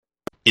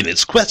In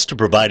its quest to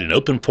provide an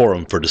open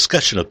forum for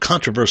discussion of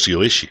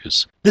controversial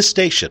issues, this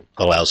station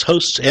allows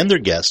hosts and their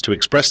guests to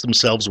express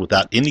themselves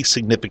without any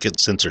significant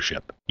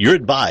censorship. You're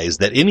advised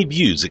that any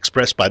views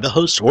expressed by the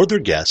hosts or their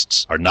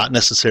guests are not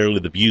necessarily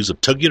the views of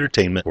Togi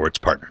Entertainment or its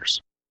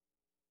partners.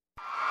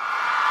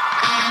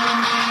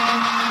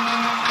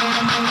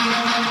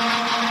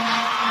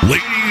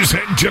 Ladies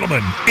and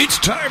gentlemen, it's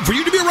time for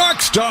you to be a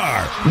rock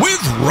star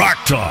with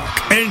Rock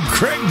Talk and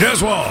Craig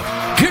Deswald.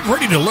 Get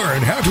ready to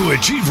learn how to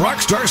achieve rock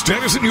star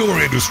status in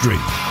your industry.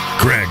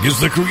 Craig is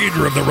the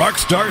creator of the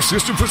Rockstar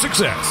System for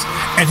Success,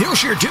 and he'll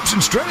share tips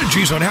and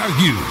strategies on how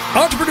you,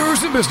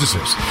 entrepreneurs and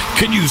businesses,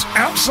 can use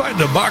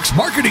outside-the-box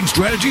marketing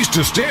strategies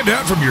to stand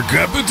out from your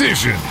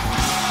competition.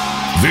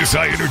 This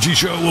high-energy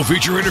show will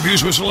feature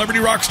interviews with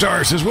celebrity rock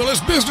stars as well as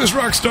business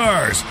rock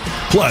stars.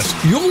 Plus,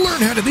 you'll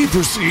learn how to be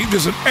perceived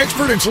as an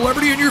expert and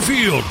celebrity in your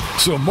field,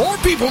 so more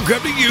people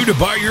come to you to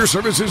buy your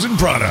services and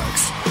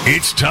products.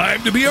 It's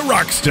time to be a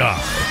rock star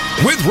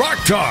with Rock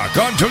Talk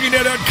on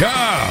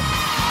TogiNet.com.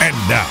 And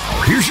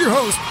now, here's your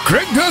host,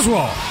 Craig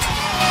Deswald.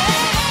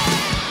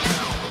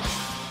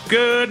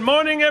 Good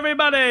morning,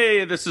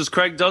 everybody. This is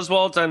Craig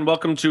Deswalt, and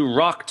welcome to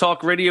Rock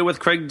Talk Radio with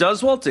Craig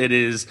Deswalt. It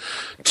is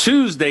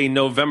Tuesday,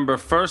 November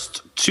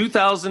 1st,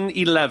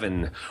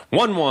 2011,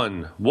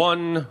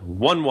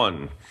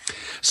 11111.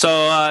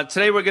 So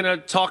today we're going to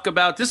talk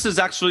about, this is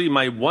actually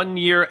my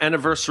 1-year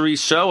anniversary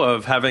show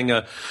of having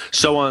a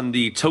show on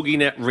the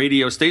TogiNet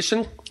radio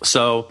station.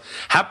 So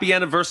happy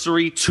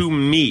anniversary to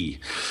me.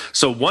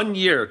 So 1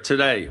 year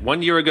today,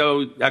 1 year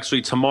ago,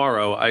 actually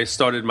tomorrow, I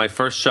started my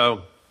first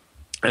show.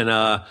 And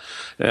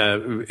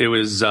it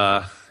was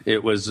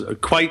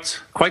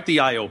quite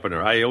the eye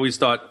opener. I always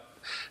thought,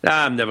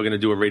 I'm never going to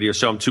do a radio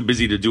show. I'm too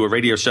busy to do a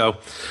radio show.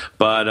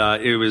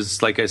 But it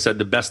was, like I said,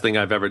 the best thing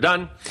I've ever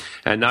done.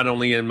 And not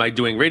only am I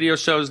doing radio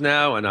shows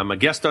now, and I'm a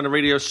guest on a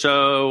radio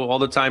show all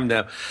the time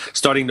now,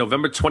 starting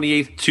November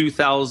 28th,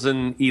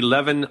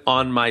 2011,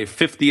 on my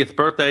 50th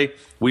birthday,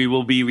 we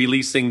will be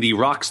releasing the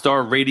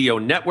Rockstar Radio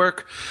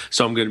Network.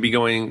 So I'm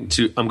going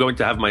to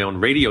have my own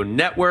radio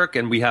network,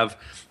 and we have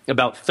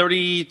about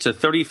 30 to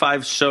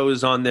 35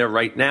 shows on there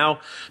right now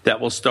that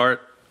will start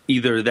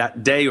either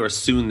that day or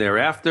soon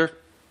thereafter.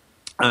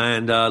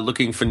 And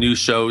looking for new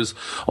shows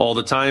all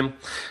the time.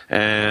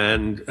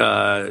 And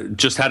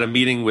just had a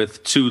meeting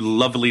with two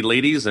lovely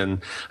ladies,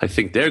 and I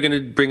think they're going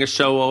to bring a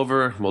show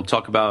over. We'll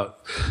talk about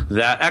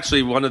that.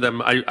 Actually, one of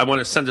them, I want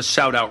to send a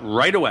shout out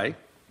right away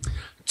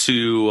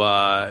to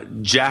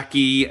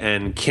Jackie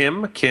and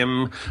Kim.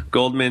 Kim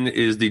Goldman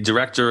is the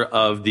director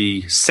of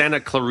the Santa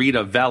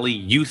Clarita Valley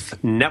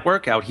Youth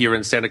Network out here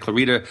in Santa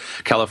Clarita,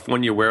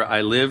 California, where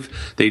I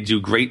live. They do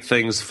great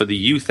things for the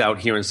youth out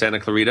here in Santa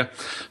Clarita.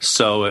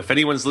 So if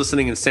anyone's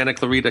listening in Santa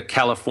Clarita,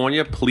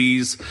 California,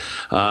 please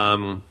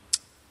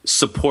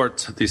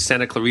support the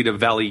Santa Clarita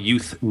Valley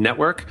Youth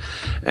Network.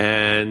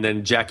 And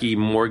then Jackie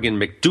Morgan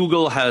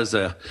McDougall has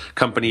a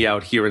company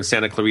out here in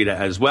Santa Clarita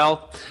as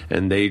well.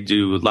 And they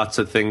do lots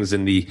of things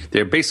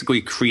they're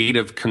basically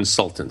creative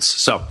consultants.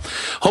 So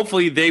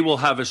hopefully they will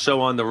have a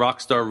show on the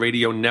Rockstar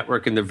Radio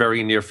Network in the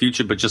very near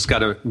future, but just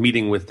got a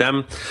meeting with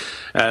them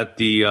at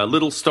the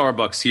Little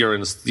Starbucks here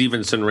in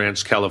Stevenson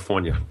Ranch,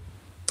 California.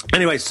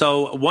 Anyway,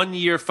 so 1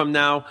 year from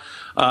now,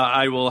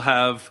 I will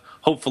have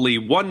hopefully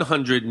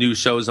 100 new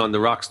shows on the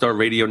Rockstar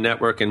Radio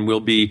Network, and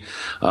we'll be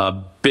a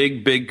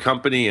big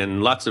company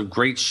and lots of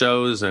great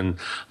shows and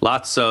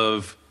lots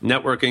of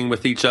networking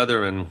with each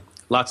other and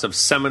lots of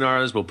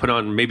seminars. We'll put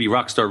on maybe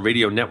Rockstar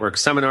Radio Network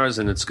seminars,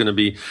 and it's going to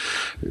be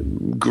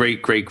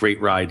great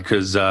ride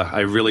because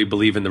I really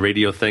believe in the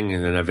radio thing,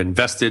 and I've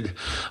invested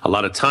a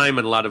lot of time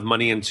and a lot of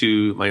money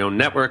into my own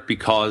network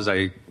because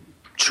I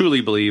truly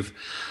believe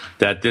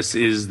that this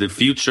is the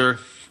future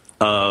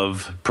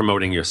of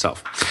promoting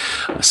yourself.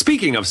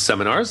 Speaking of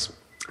seminars,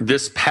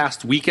 this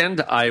past weekend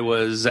I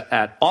was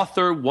at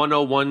Author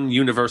 101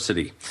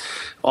 University.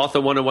 Author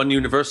 101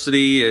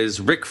 University is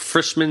Rick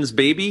Frischman's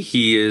baby.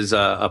 He is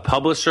a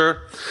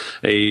publisher,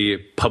 a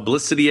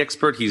publicity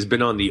expert. He's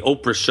been on the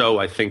Oprah show,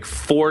 I think,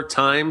 4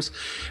 times.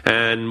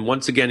 And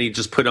once again, he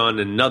just put on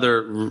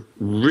another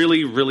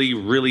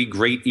really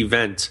great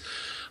event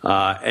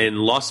in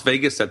Las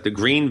Vegas at the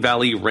Green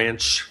Valley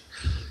Ranch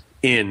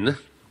Inn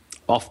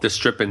off the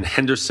strip in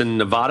Henderson,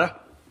 Nevada.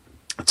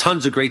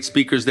 Tons of great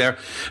speakers there.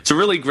 It's a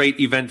really great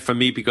event for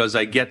me because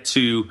I get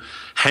to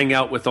hang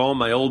out with all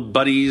my old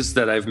buddies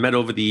that I've met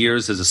over the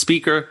years as a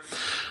speaker.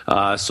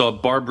 Saw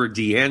Barbara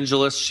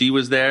DeAngelis. She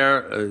was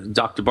there.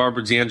 Dr.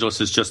 Barbara DeAngelis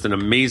is just an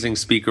amazing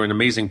speaker, an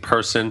amazing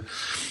person.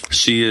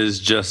 She is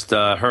just,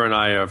 her and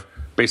I are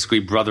basically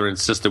brother and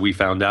sister, we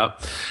found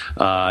out.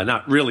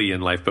 Not really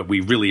in life, but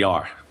we really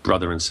are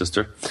brother and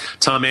sister.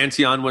 Tom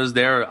Antion was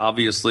there,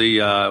 obviously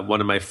one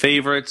of my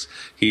favorites.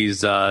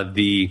 He's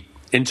the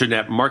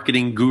internet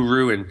marketing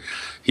guru, and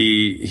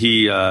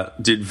he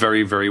did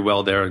very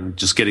well there, and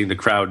just getting the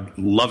crowd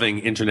loving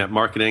internet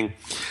marketing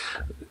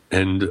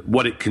and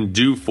what it can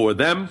do for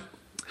them.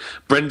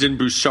 Brendan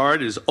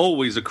Bouchard is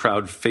always a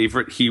crowd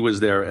favorite. He was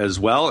there as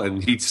well,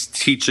 and he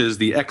teaches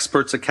the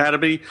Experts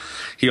Academy.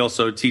 He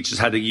also teaches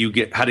how to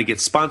get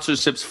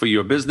sponsorships for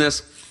your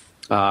business.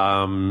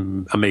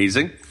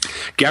 Amazing.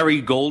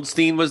 Gary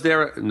Goldstein was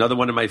there, another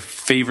one of my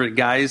favorite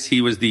guys.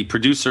 He was the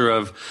producer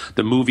of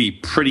the movie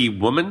Pretty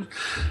Woman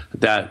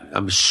that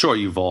I'm sure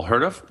you've all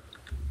heard of.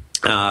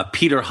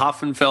 Peter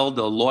Hoffenfeld,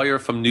 a lawyer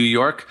from New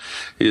York,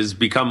 has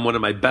become one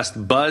of my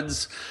best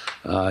buds.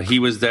 He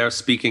was there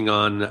speaking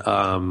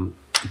on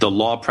the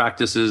law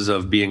practices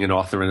of being an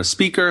author and a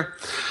speaker.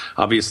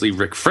 Obviously,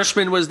 Rick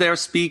Frischman was there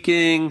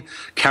speaking.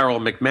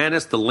 Carol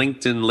McManus, the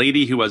LinkedIn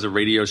lady who has a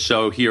radio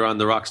show here on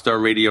the Rockstar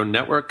Radio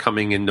Network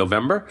coming in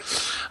November.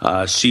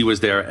 She was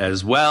there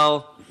as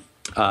well.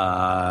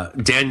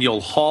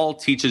 Daniel Hall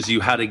teaches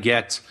you how to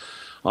get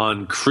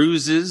on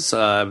cruises,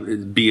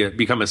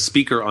 become a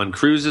speaker on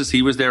cruises.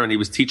 He was there and he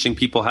was teaching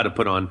people how to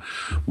put on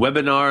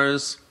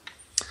webinars.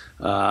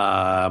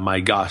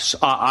 My gosh,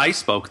 I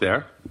spoke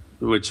there,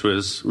 which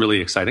was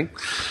really exciting.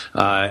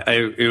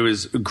 It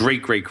was a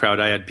great crowd.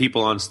 I had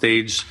people on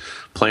stage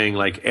playing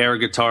like air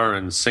guitar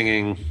and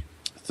singing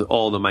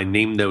all of my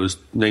Name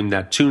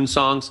That Tune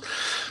songs.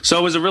 So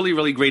it was a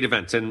really great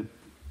event. And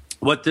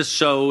what this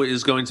show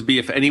is going to be,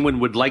 if anyone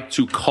would like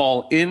to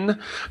call in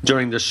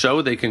during the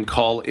show, they can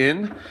call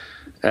in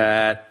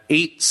at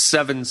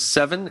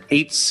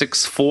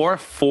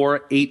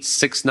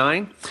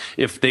 877-864-4869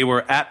 if they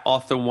were at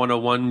Author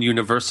 101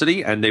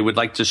 University and they would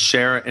like to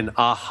share an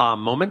aha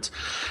moment.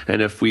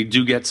 And if we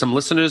do get some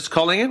listeners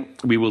calling in,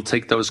 we will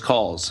take those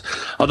calls.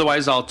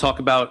 Otherwise, I'll talk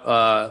about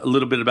a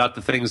little bit about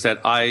the things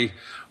that I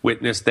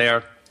witnessed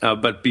there.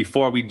 But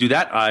before we do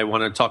that, I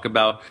want to talk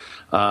about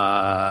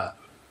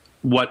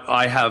what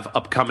I have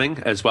upcoming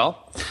as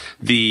well.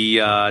 The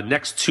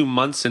next 2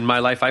 months in my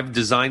life, I've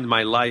designed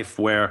my life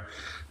where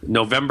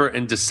November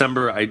and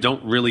December, I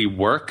don't really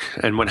work.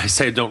 And when I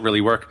say I don't really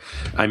work,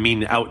 I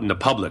mean out in the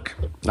public.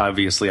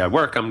 Obviously, I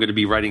work. I'm going to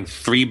be writing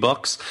 3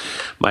 books.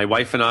 My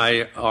wife and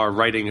I are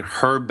writing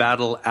Her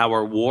Battle,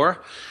 Our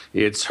War.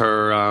 It's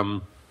her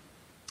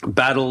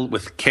battle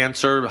with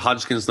cancer,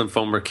 Hodgkin's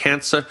lymphoma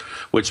cancer,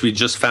 which we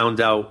just found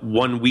out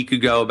 1 week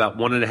ago, about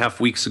 1.5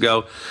 weeks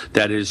ago,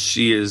 that is,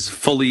 she is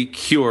fully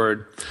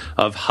cured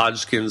of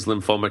Hodgkin's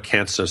lymphoma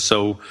cancer.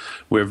 So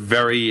we're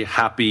very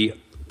happy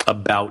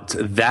about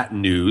that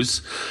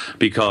news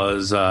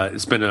because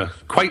it's been a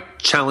quite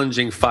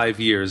challenging 5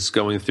 years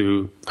going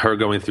through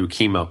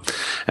chemo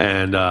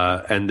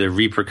and the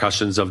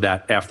repercussions of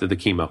that after the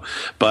chemo.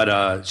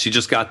 But she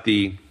just got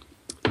the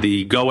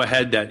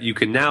go-ahead that you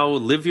can now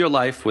live your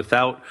life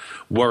without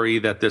worry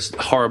that this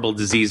horrible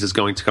disease is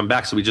going to come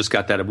back. So we just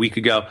got that a week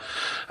ago,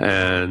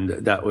 and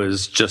that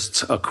was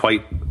just a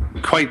quite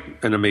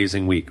an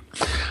amazing week.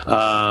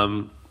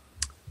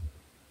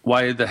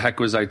 Why the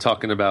heck was I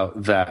talking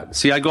about that?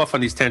 See, I go off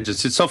on these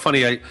tangents. It's so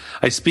funny.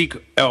 I speak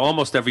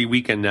almost every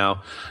weekend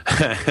now,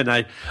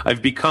 and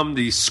I've become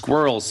the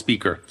squirrel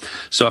speaker.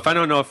 So I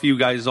don't know if you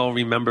guys all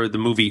remember the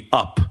movie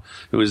Up.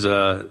 It was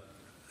a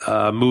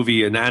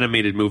movie, an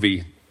animated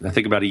movie, I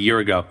think about a year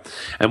ago.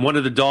 And one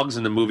of the dogs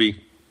in the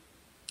movie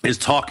is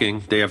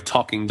talking. They have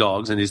talking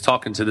dogs, and he's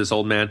talking to this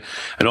old man.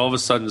 And all of a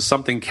sudden,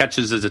 something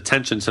catches his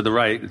attention to the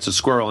right. It's a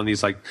squirrel, and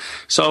he's like,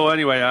 so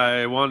anyway,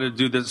 I want to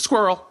do the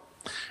squirrel.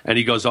 And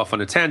he goes off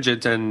on a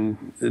tangent,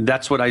 and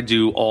that's what I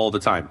do all the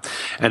time.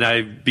 And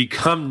I've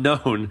become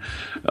known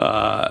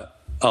a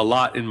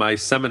lot in my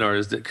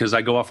seminars because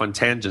I go off on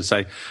tangents.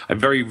 I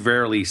very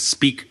rarely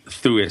speak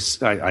through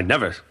I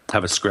never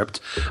have a script.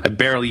 I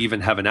barely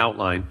even have an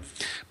outline.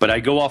 But I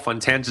go off on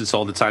tangents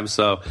all the time.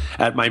 So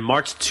at my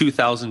March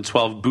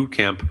 2012 boot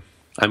camp,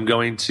 I'm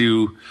going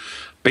to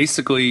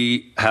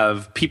basically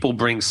have people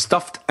bring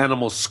stuffed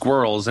animal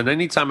squirrels, and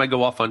anytime I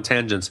go off on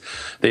tangents,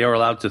 they are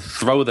allowed to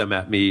throw them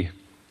at me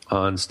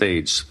on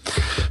stage.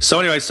 So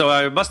anyway,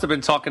 I must have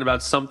been talking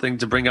about something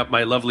to bring up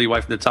my lovely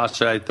wife,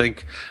 Natasha. I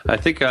think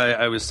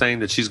I was saying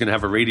that she's going to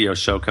have a radio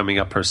show coming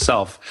up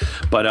herself.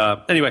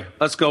 But anyway,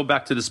 let's go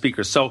back to the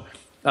speakers. So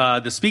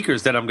the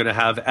speakers that I'm going to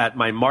have at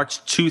my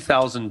March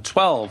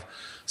 2012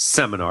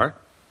 seminar,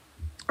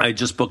 I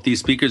just booked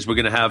these speakers. We're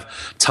going to have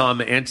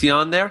Tom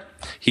Antion there.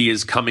 He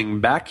is coming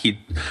back.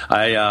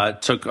 I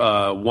took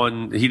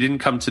one. He didn't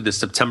come to the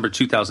September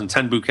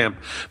 2010 boot camp,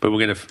 but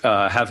we're going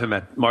to have him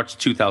at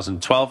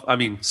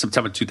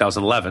September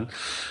 2011.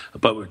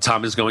 But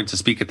Tom is going to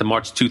speak at the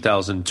March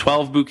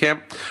 2012 boot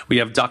camp. We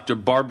have Dr.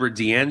 Barbara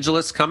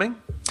DeAngelis coming.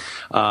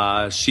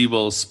 She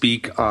will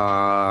speak,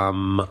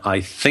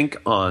 I think,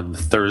 on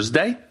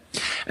Thursday.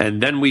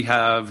 And then we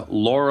have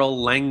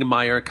Laurel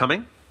Langmeyer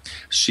coming.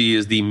 She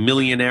is the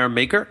Millionaire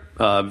Maker,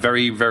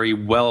 very, very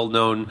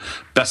well-known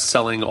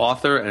best-selling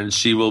author, and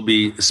she will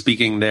be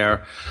speaking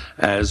there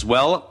as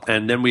well.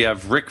 And then we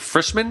have Rick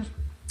Frischman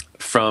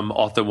from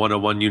Author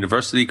 101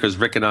 University, because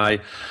Rick and I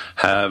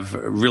have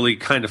really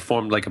kind of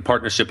formed like a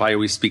partnership. I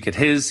always speak at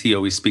his, he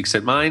always speaks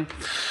at mine.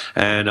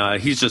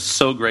 And he's just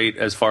so great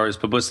as far as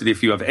publicity.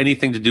 If you have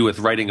anything to do with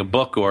writing a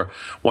book or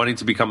wanting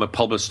to become a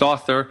published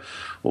author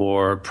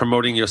or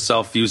promoting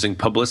yourself using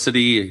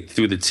publicity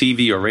through the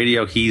TV or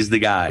radio, he's the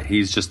guy.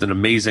 He's just an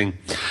amazing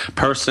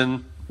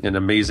person, an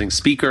amazing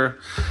speaker,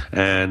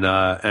 and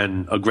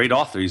a great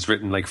author. He's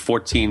written like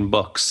 14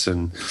 books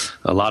and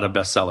a lot of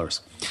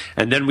bestsellers.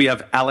 And then we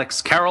have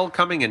Alex Carroll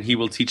coming, and he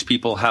will teach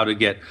people how to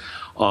get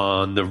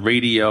on the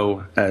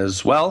radio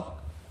as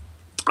well,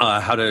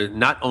 how to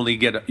not only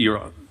get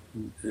your...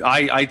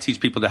 I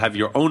teach people to have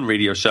your own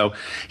radio show.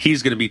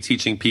 He's going to be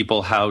teaching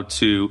people how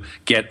to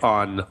get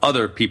on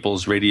other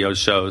people's radio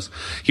shows.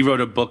 He wrote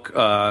a book,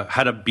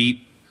 How to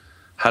Beat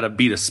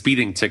a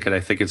Speeding Ticket, I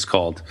think it's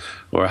called,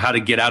 or How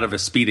to Get Out of a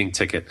Speeding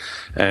Ticket.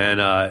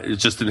 And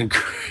it's just an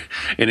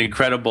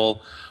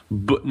incredible,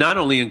 not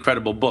only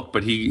incredible book,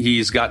 but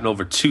he's gotten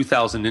over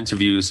 2,000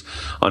 interviews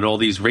on all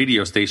these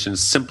radio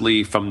stations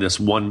simply from this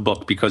one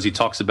book, because he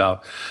talks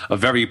about a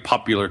very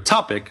popular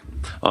topic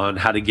on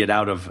how to get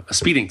out of a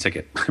speeding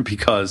ticket.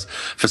 Because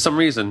for some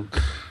reason,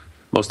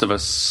 most of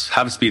us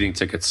have speeding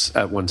tickets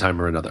at one time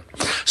or another.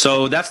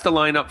 So that's the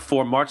lineup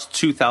for March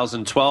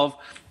 2012.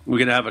 We're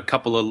going to have a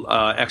couple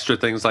of extra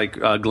things, like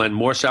Glenn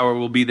Morshower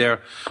will be there.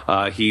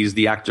 He's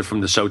the actor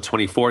from the show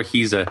 24.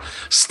 He's a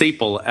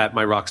staple at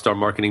my Rockstar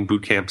Marketing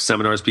Bootcamp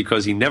seminars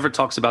because he never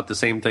talks about the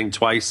same thing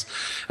twice,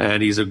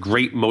 and he's a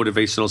great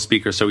motivational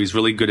speaker, so he's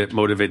really good at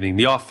motivating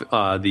the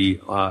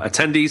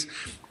attendees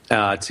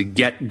to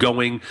get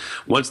going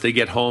once they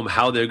get home,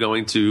 how they're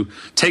going to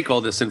take all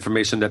this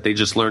information that they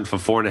just learned for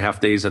 4.5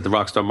 days at the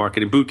Rockstar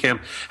Marketing Bootcamp,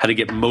 how to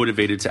get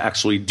motivated to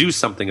actually do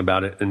something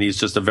about it. And he's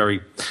just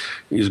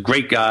he's a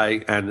great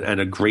guy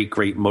and a great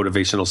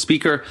motivational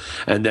speaker.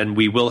 And then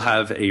we will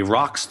have a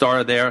rock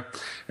star there.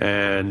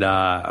 And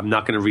I'm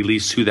not going to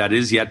release who that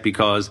is yet,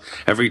 because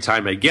every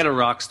time I get a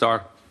rock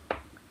star,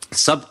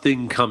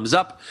 something comes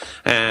up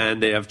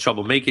and they have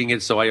trouble making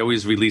it, so I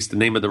always release the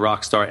name of the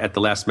rock star at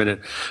the last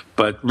minute.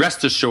 But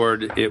rest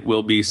assured, it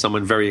will be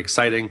someone very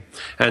exciting,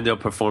 and they'll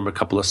perform a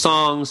couple of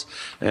songs,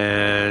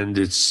 and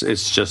it's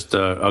just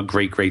a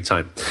great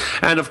time.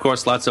 And of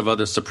course, lots of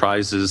other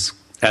surprises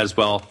as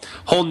well.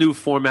 Whole new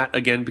format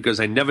again,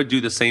 because I never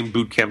do the same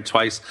boot camp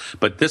twice,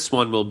 but this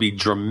one will be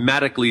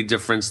dramatically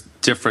different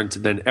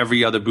than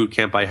every other boot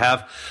camp I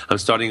have. I'm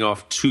starting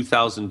off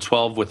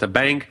 2012 with a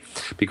bang,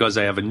 because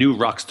I have a new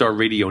Rockstar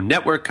Radio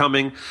Network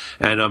coming,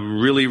 and I'm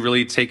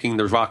really taking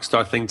the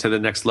Rockstar thing to the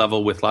next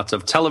level with lots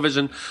of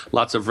television,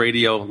 lots of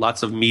radio,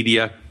 lots of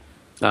media,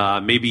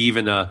 maybe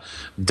even a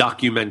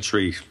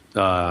documentary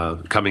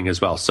coming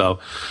as well. So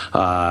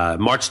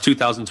March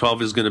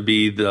 2012 is going to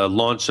be the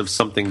launch of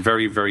something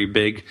very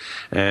big,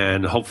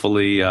 and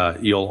hopefully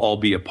you'll all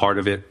be a part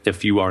of it.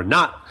 If you are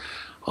not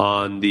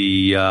on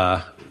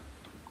the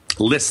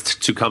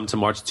list to come to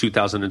March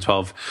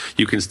 2012,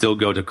 you can still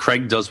go to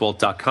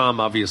CraigDuswalt.com,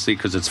 obviously,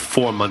 because it's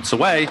 4.5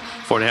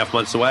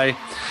 months away,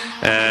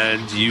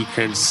 and you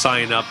can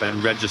sign up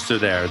and register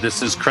there.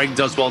 This is Craig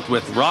Duswalt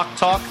with Rock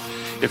Talk.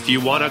 If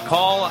you want to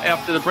call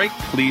after the break,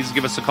 please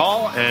give us a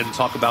call and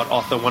talk about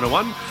Author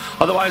 101.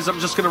 Otherwise, I'm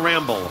just going to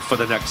ramble for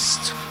the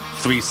next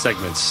 3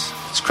 segments.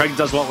 It's Craig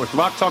Duswalt with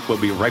Rock Talk. We'll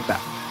be right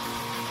back.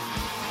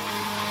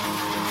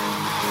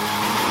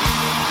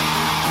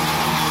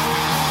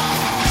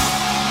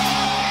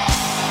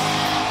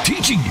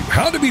 Teaching you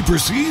how to be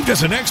perceived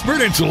as an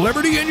expert and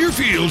celebrity in your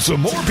field, so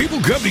more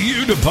people come to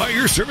you to buy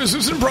your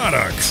services and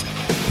products.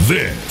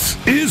 This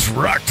is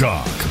Rock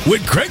Talk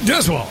with Craig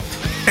Duswalt.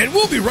 And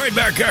we'll be right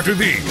back after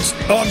these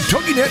on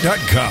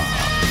TogiNet.com.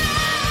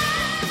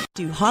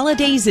 Do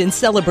holidays and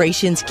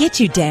celebrations get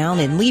you down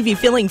and leave you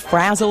feeling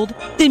frazzled?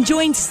 Then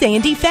join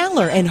Sandy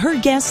Fowler and her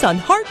guests on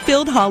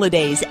Heart-Filled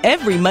Holidays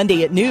every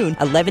Monday at noon,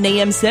 11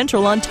 a.m.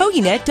 Central on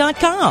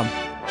TogiNet.com.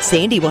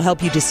 Sandy will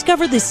help you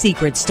discover the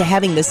secrets to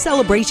having the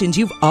celebrations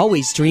you've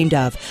always dreamed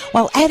of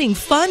while adding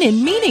fun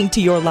and meaning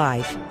to your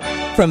life.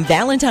 From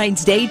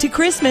Valentine's Day to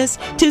Christmas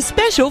to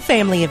special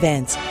family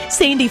events,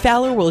 Sandy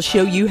Fowler will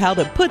show you how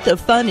to put the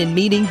fun and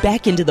meaning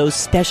back into those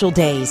special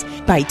days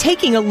by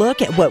taking a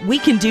look at what we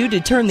can do to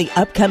turn the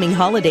upcoming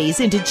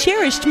holidays into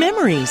cherished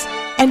memories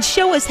and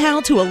show us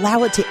how to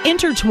allow it to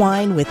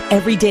intertwine with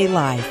everyday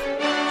life.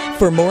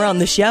 For more on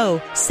the show,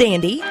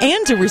 Sandy,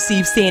 and to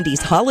receive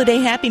Sandy's Holiday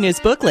Happiness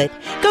booklet,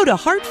 go to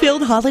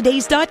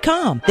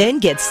heartfilledholidays.com. Then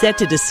get set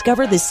to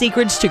discover the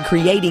secrets to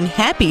creating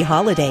happy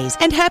holidays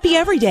and happy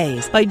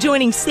everydays by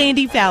joining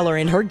Sandy Fowler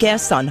and her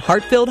guests on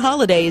Heart-Filled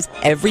Holidays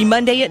every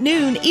Monday at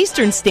noon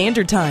Eastern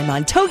Standard Time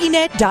on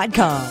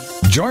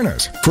TogiNet.com. Join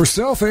us for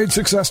Self-Aid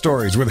Success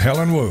Stories with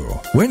Helen Wu,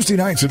 Wednesday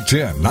nights at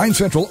 10, 9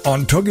 Central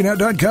on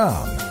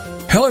TogiNet.com.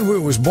 Helen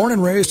Wu was born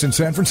and raised in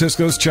San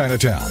Francisco's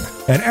Chinatown,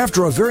 and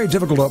after a very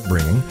difficult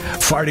upbringing,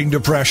 fighting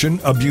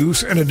depression,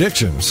 abuse, and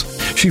addictions,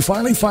 she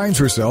finally finds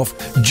herself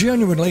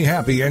genuinely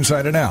happy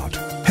inside and out.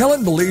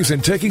 Helen believes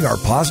in taking our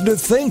positive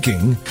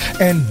thinking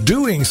and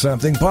doing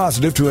something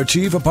positive to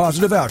achieve a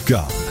positive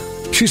outcome.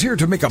 She's here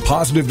to make a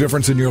positive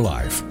difference in your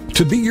life,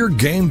 to be your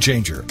game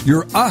changer,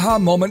 your aha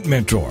moment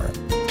mentor.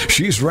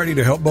 She's ready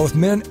to help both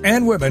men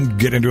and women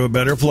get into a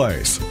better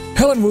place.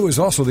 Helen Wu is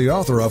also the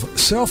author of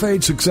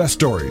Self-Aid Success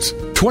Stories,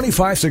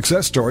 25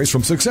 success stories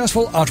from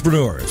successful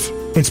entrepreneurs.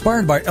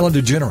 Inspired by Ellen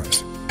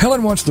DeGeneres,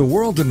 Helen wants the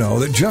world to know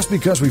that just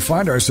because we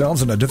find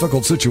ourselves in a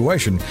difficult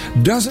situation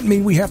doesn't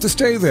mean we have to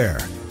stay there.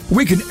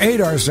 We can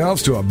aid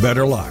ourselves to a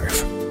better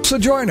life. So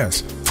join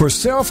us for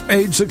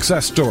Self-Aid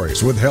Success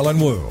Stories with Helen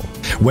Wu.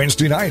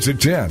 Wednesday nights at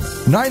 10,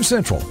 9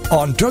 Central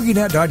on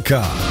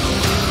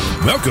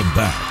TogiNet.com. Welcome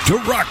back to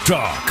Rock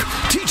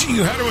Talk, teaching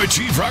you how to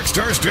achieve rock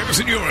star status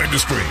in your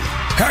industry.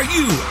 How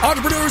you,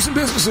 entrepreneurs and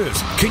businesses,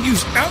 can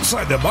use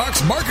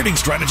outside-the-box marketing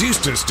strategies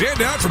to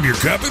stand out from your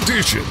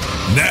competition.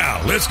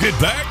 Now, let's get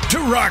back to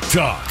Rock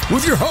Talk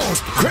with your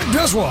host, Craig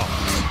Deswald.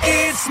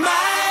 It's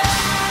my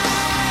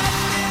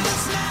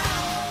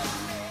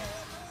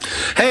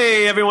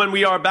Hey everyone,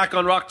 we are back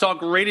on Rock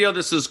Talk Radio.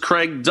 This is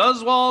Craig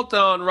Deswalt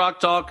on Rock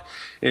Talk.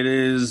 It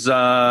is, we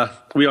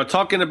are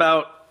talking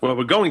about, well,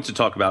 we're going to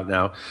talk about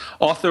now,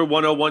 Author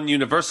 101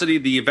 University,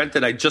 the event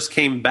that I just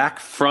came back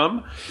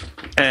from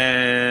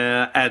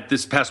at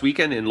this past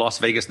weekend in Las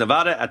Vegas,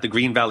 Nevada at the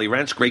Green Valley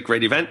Ranch.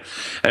 Great event.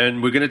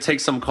 And we're going to take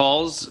some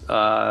calls.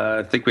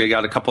 I think we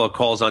got a couple of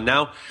calls on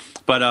now.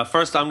 But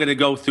first, I'm going to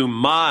go through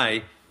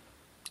my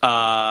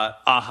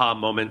aha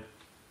moment.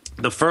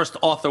 The first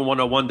Author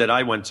 101 that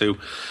I went to,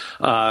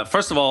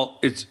 first of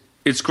all,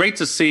 it's great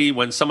to see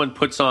when someone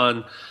puts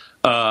on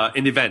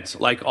an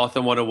event like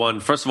Author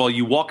 101. First of all,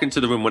 you walk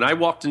into the room. When I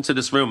walked into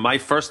this room, my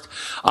first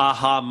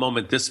aha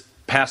moment this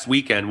past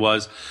weekend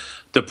was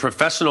the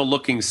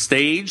professional-looking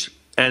stage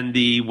and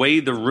the way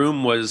the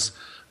room was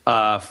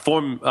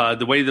formed,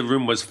 the way the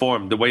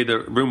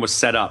room was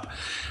set up.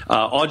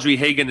 Audrey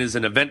Hagen is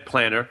an event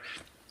planner.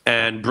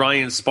 And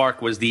Brian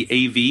Spark was the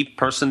AV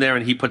person there,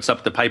 and he puts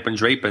up the pipe and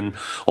drape and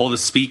all the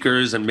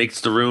speakers and makes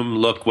the room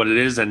look what it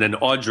is. And then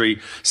Audrey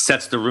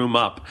sets the room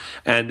up.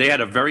 And they had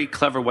a very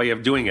clever way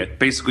of doing it.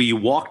 Basically, you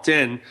walked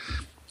in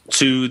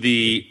to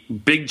the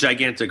big,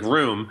 gigantic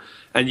room,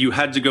 and you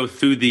had to go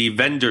through the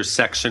vendor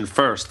section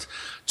first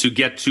to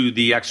get to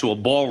the actual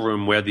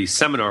ballroom where the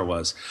seminar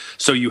was.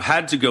 So you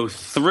had to go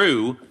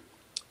through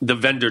the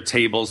vendor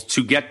tables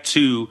to get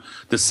to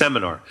the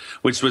seminar,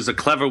 which was a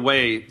clever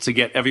way to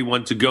get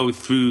everyone to go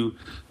through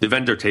the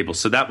vendor tables.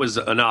 So that was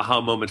an aha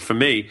moment for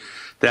me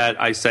that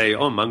I say,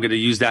 I'm going to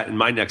use that in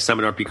my next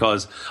seminar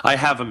because I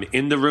have them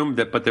in the room,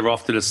 but they're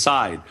off to the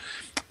side.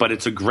 But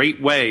it's a great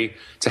way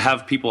to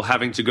have people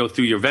having to go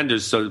through your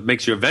vendors, so it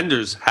makes your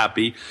vendors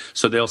happy,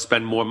 so they'll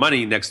spend more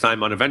money next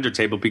time on a vendor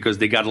table because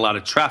they got a lot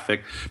of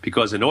traffic,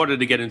 because in order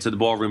to get into the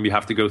ballroom, you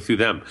have to go through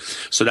them.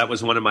 So that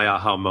was one of my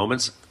aha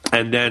moments.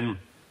 And then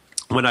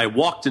when I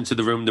walked into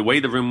the room, the way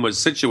the room was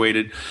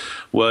situated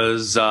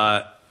was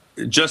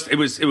it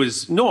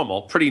was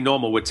normal, pretty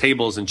normal with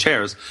tables and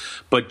chairs,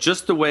 but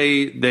just the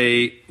way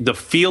the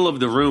feel of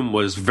the room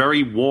was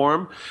very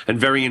warm and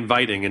very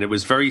inviting, and it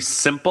was very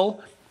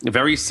simple. A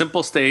very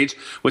simple stage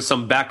with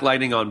some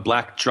backlighting on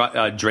black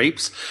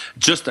drapes.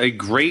 Just a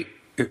great.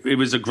 It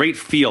was a great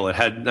feel. It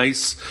had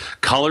nice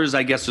colors,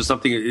 I guess, or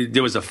something.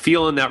 There was a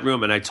feel in that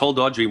room, and I told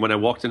Audrey when I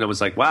walked in, I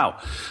was like, "Wow,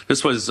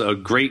 this was a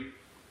great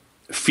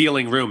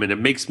feeling room," and it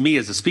makes me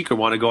as a speaker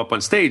want to go up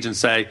on stage and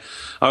say,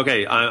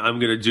 okay, I'm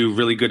going to do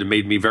really good. It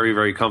made me very,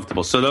 very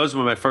comfortable. So those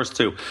were my first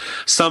two.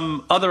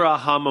 Some other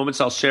aha moments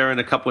I'll share in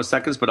a couple of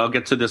seconds, but I'll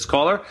get to this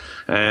caller,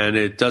 and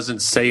it doesn't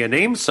say a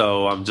name,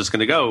 so I'm just going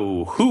to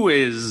go. Who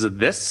is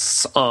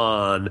this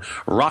on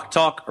Rock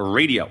Talk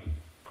Radio?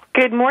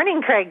 Good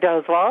morning, Craig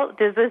Deswalt.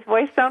 Does this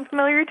voice sound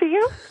familiar to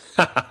you?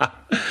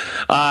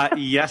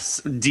 Yes,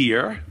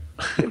 dear.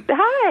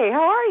 Hi,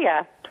 how are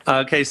you?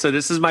 Okay, so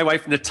this is my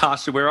wife,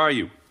 Natasha. Where are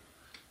you?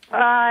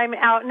 I'm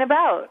out and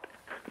about.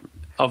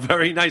 Oh,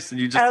 very nice. And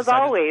you just as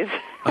always,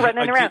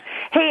 running around.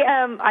 Hey,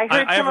 I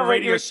heard I have a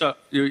radio show.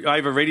 I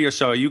have a radio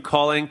show. Are you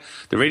calling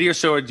the radio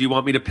show, or do you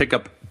want me to pick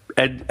up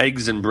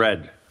eggs and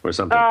bread or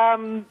something?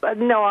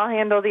 No, I'll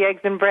handle the eggs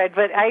and bread.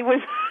 But I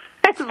was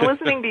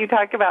listening to you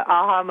talk about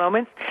aha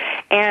moments,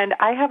 and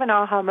I have an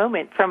aha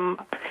moment from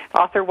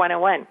Author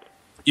 101.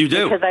 You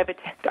do? Because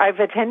I've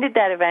attended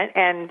that event,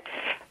 and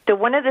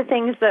one of the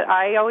things that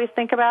I always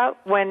think about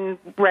when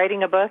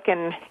writing a book,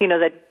 and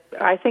that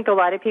I think a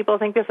lot of people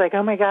think this, like,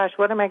 oh my gosh,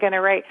 what am I going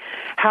to write?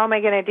 How am I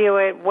going to do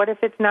it? What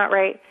if it's not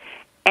right?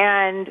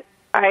 And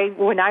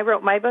when I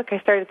wrote my book, I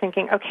started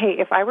thinking, okay,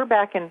 if I were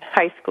back in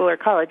high school or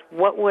college,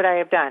 what would I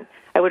have done?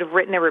 I would have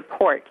written a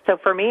report. So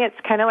for me, it's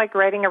kind of like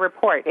writing a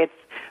report. It's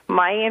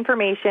my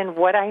information,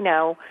 what I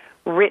know,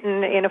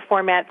 written in a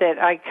format that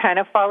I kind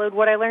of followed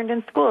what I learned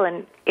in school,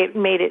 and it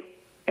made it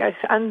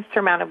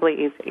unsurmountably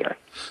easier.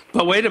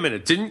 But wait a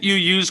minute. Didn't you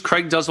use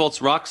Craig Deswalt's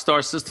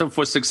Rockstar System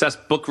for Success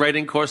book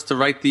writing course to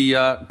write the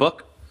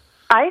book?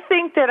 I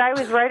think that I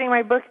was writing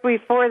my book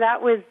before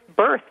that was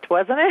birthed,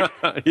 wasn't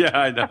it? Yeah,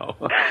 I know.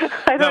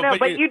 I don't know,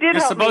 but you did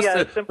help me.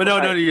 But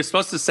no, you're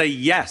supposed to say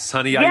yes,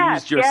 honey. Yes, I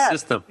used your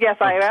system. Yes,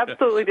 I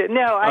absolutely did.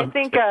 No, I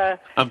think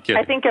I'm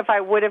kidding. I think if I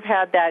would have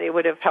had that, it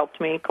would have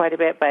helped me quite a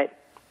bit, but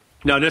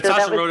No,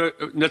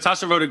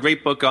 Natasha wrote a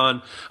great book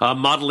on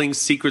modeling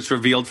secrets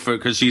revealed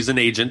because she's an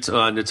agent.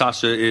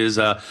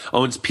 Natasha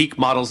owns Peak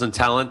Models and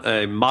Talent,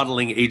 a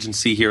modeling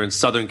agency here in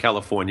Southern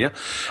California.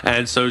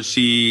 And so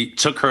she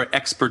took her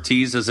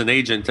expertise as an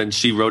agent and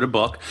she wrote a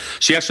book.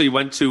 She actually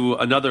went to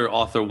another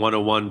Author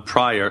 101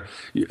 prior.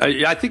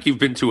 I think you've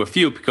been to a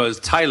few because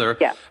Tyler,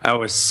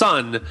 our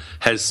son,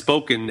 has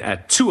spoken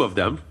at 2 of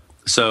them.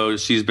 So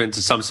she's been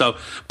to some.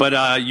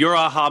 But your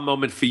aha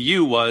moment for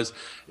you was,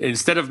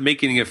 instead of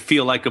making it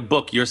feel like a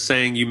book, you're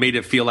saying you made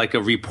it feel like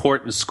a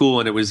report in school,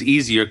 and it was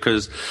easier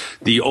because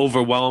the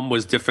overwhelm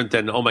was different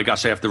than, oh my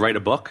gosh, I have to write a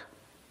book?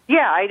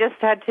 Yeah, I just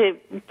had to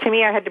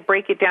I had to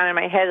break it down in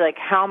my head, like,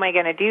 how am I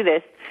going to do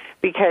this?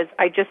 Because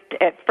I just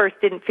at first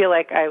didn't feel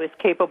like I was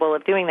capable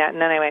of doing that.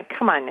 And then I went,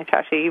 come on,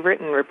 Natasha, you've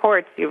written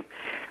reports, you've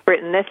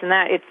written this and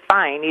that, it's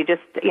fine. You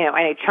just,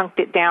 I chunked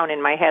it down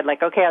in my head,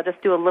 like, okay, I'll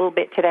just do a little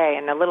bit today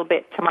and a little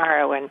bit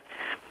tomorrow, and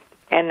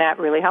that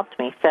really helped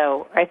me.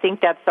 So I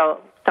think that's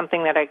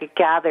something that I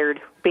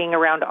gathered being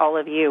around all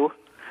of you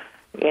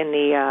in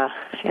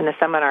the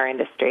seminar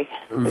industry.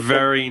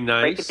 Very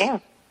nice. Break it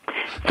down.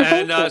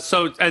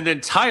 And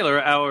then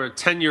Tyler, our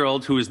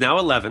 10-year-old, who is now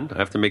 11, I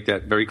have to make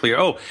that very clear.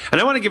 Oh,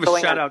 and I want to give a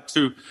shout out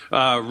to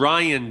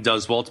Ryan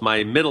Duswalt,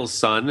 my middle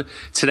son.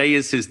 Today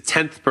is his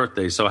 10th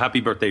birthday, so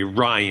happy birthday,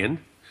 Ryan.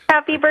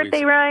 Happy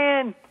birthday,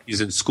 Ryan. He's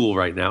in school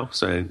right now,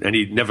 and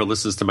he never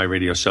listens to my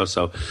radio show,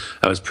 so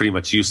that was pretty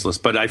much useless.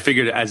 But I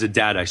figured as a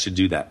dad I should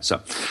do that.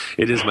 So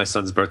it is my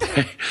son's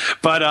birthday.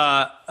 But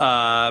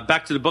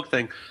back to the book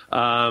thing.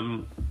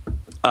 Now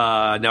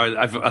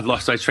I've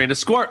lost my train of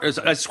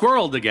I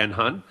squirreled again,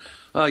 hon.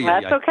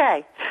 That's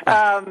okay.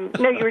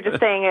 No, you were just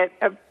saying it.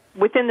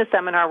 Within the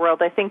seminar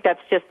world, I think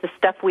that's just the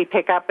stuff we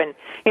pick up. And,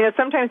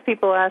 sometimes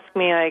people ask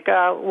me, like,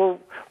 well,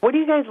 what are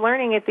you guys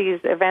learning at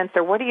these events,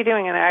 or what are you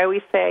doing? And I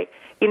always say,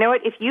 you know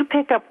what, if you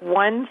pick up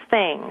one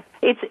thing,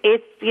 it's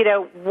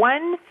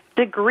 1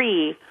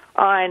 degree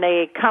on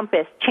a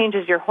compass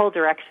changes your whole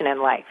direction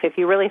in life, if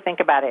you really think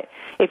about it.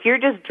 If you're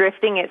just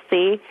drifting at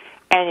sea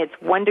and it's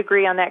 1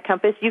 degree on that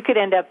compass, you could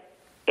end up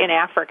in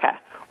Africa,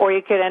 or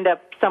you could end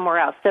up somewhere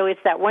else. So it's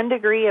that 1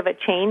 degree of a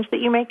change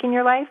that you make in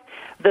your life.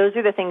 Those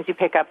are the things you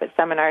pick up at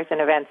seminars and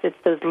events. It's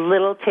those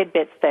little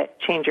tidbits that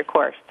change your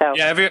course. So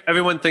yeah,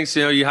 everyone thinks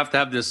you have to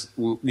have this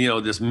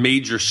this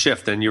major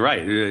shift, and you're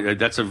right.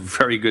 That's a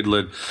very good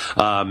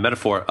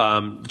metaphor.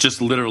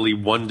 Just literally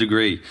 1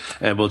 degree,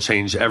 and will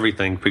change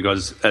everything,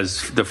 because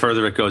as the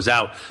further it goes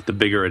out, the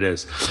bigger it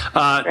is.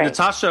 Right.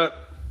 Natasha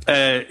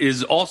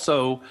is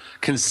also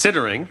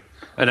considering,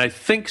 and I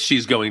think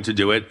she's going to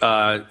do it,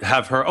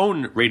 have her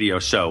own radio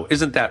show.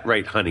 Isn't that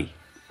right, honey?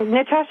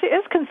 Natasha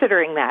is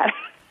considering that.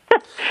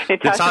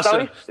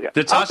 Natasha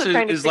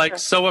is like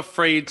so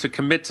afraid to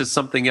commit to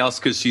something else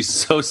because she's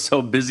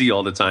so busy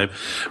all the time.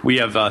 We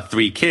have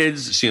 3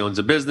 kids. She owns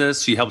a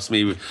business. She helps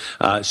me.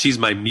 She's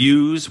my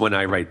muse when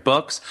I write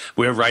books.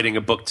 We're writing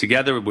a book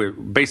together. We're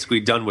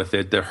basically done with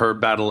it. The Her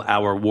Battle,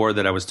 Our War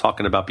that I was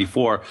talking about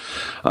before.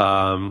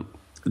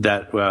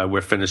 That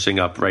we're finishing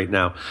up right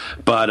now.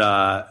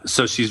 But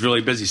so she's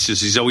really busy.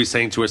 She's always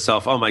saying to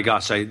herself, oh my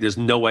gosh, there's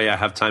no way I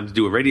have time to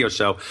do a radio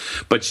show.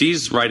 But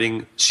she's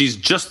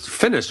just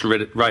finished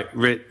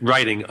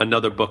writing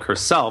another book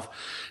herself.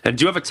 And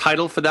do you have a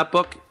title for that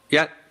book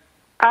yet?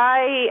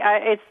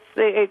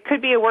 It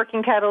could be a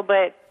working title,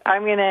 but I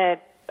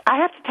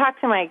have to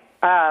talk to my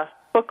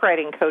book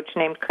writing coach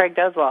named Craig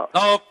Duswalt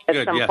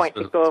at some point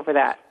to go over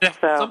that.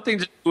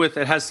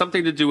 It has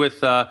something to do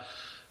with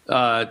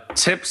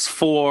tips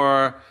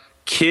for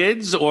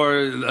kids,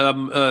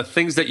 or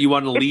things that you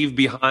want to leave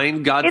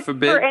behind, God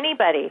forbid? For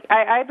anybody.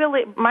 I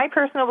believe, my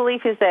personal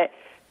belief is that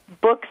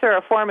books are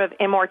a form of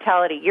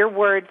immortality. Your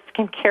words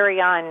can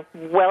carry on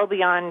well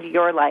beyond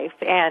your life,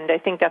 and I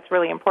think that's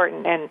really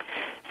important. And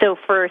so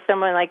for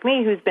someone like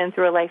me who's been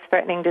through a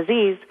life-threatening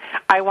disease,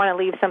 I want to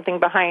leave something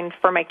behind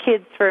for my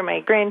kids, for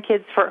my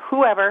grandkids, for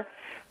whoever,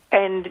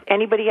 and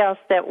anybody else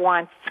that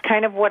wants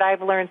kind of what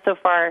I've learned so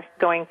far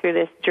going through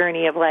this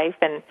journey of life,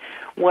 and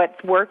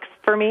what works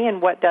for me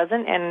and what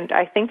doesn't. And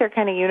I think they're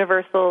kind of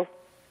universal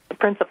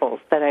principles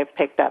that I've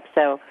picked up.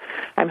 So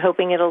I'm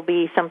hoping it'll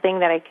be something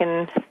that I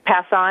can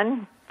pass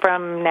on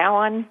from now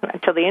on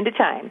until the end of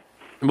time.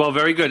 Well,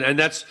 very good.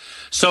 And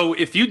so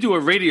if you do a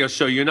radio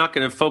show, you're not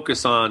going to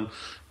focus on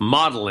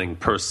modeling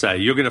per se.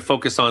 You're going to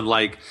focus on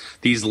like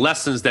these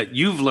lessons that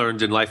you've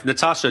learned in life.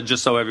 Natasha,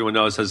 just so everyone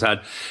knows, has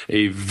had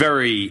a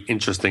very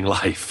interesting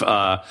life.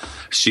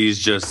 She's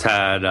just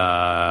had,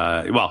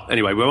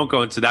 anyway, we won't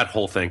go into that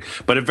whole thing,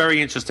 but a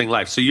very interesting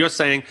life. So you're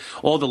saying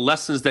all the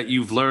lessons that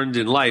you've learned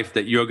in life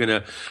that you're going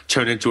to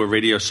turn into a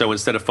radio show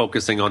instead of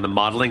focusing on the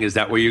modeling. Is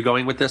that where you're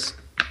going with this?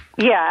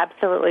 Yeah,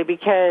 absolutely.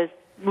 Because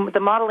the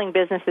modeling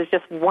business is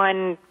just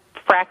one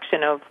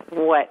fraction of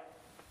what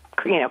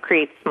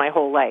creates my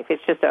whole life.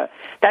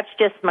 That's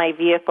just my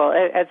vehicle,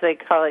 as I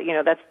call it.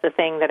 That's the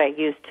thing that I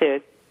use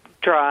to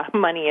draw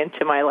money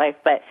into my life.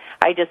 But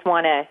I just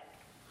want to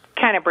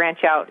kind of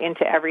branch out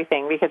into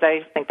everything, because I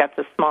just think that's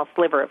a small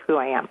sliver of who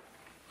I am.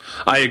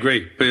 I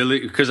agree,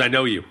 because I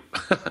know you.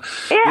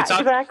 Yeah,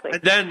 exactly.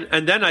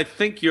 And then I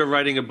think you're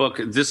writing a book.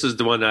 This is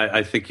the one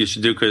I think you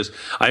should do, because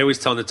I always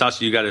tell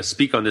Natasha you got to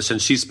speak on this,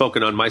 and she's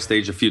spoken on my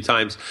stage a few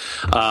times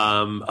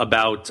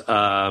about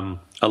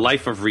a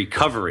life of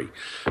recovery,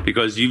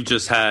 because you've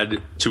just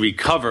had to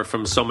recover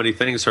from so many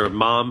things. Her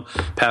mom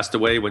passed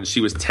away when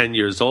she was 10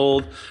 years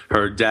old.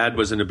 Her dad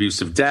was an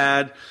abusive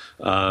dad.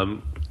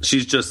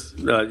 She's just,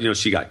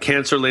 she got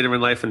cancer later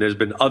in life, and there's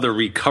been other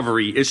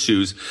recovery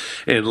issues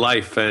in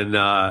life. And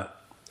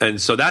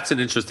so that's an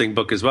interesting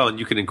book as well, and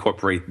you can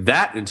incorporate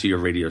that into your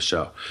radio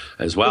show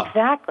as well.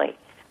 Exactly.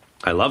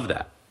 I love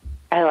that.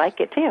 I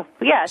like it too.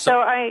 Yeah, so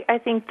I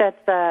think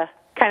that's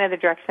kind of the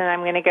direction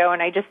I'm going to go,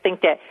 and I just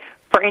think that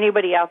for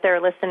anybody out there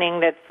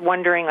listening that's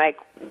wondering, like,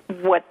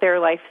 what their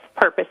life's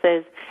purpose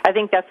is, I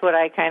think that's what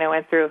I kind of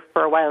went through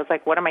for a while. It's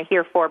like, what am I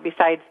here for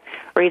besides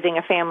raising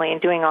a family and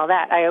doing all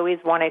that? I always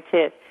wanted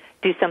to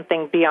do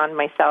something beyond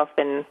myself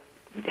and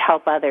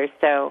help others.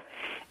 So,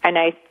 and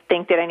I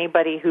think that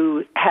anybody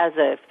who has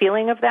a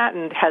feeling of that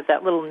and has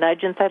that little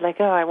nudge inside,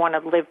 like, oh, I want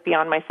to live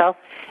beyond myself,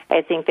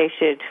 I think they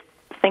should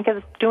think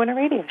of doing a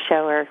radio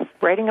show or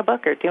writing a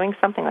book or doing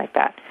something like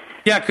that.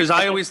 Yeah, because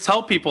I always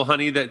tell people,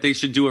 honey, that they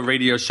should do a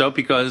radio show,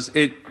 because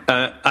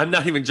I'm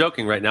not even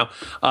joking right now.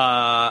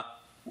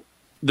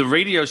 The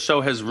radio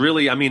show has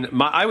really,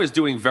 I was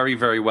doing very,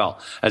 very well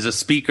as a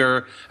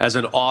speaker, as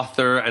an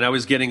author, and I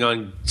was getting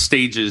on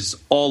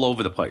stages all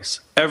over the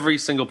place. Every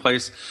single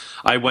place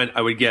I went,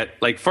 I would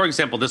get, like, for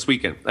example, this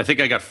weekend, I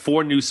think I got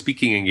 4 new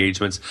speaking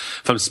engagements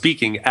from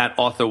speaking at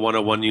Author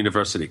 101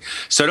 University.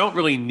 So I don't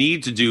really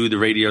need to do the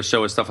radio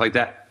show and stuff like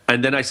that.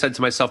 And then I said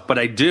to myself, but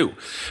I do,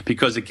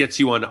 because it gets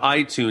you on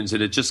iTunes,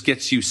 and it just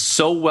gets you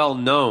so well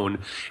known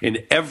in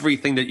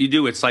everything that you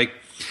do. It's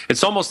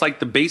almost like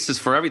the basis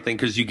for everything,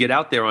 because you get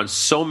out there on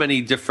so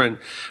many different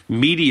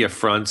media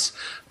fronts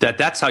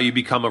that's how you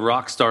become a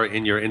rock star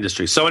in your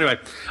industry. So anyway,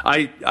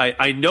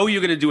 I know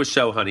you're going to do a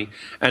show, honey,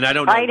 and I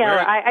don't know. I know.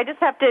 I just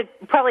have to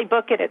probably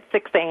book it at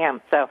 6 a.m.,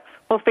 so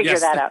we'll figure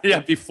that out. Yeah,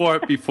 before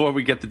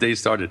we get the day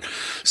started.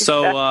 So,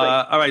 exactly.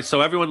 All right, so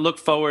everyone look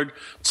forward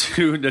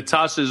to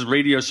Natasha's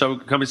radio show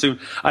coming soon.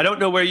 I don't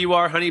know where you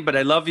are, honey, but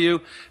I love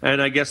you,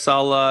 and I guess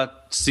I'll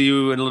see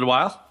you in a little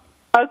while.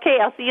 Okay,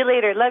 I'll see you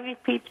later. Love you,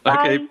 Pete.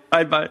 Bye.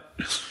 Okay, bye.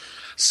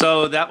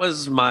 So that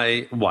was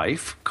my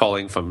wife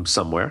calling from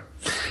somewhere.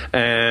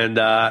 And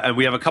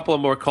we have a couple of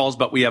more calls,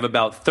 but we have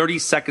about 30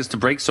 seconds to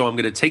break, so I'm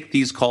going to take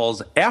these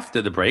calls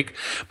after the break.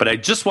 But I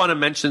just want to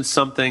mention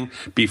something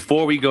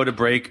before we go to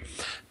break,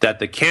 that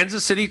the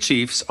Kansas City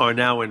Chiefs are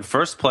now in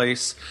first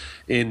place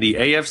in the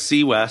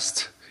AFC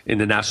West in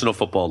the National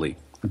Football League.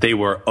 They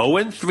were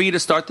 0-3 to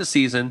start the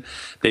season.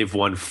 They've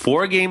won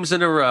 4 games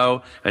in a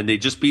row, and they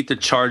just beat the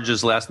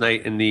Chargers last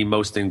night in the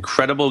most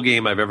incredible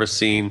game I've ever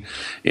seen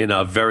in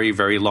a very,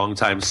 very long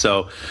time.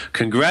 So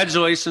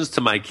congratulations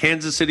to my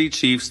Kansas City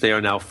Chiefs. They are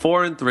now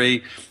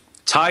 4-3,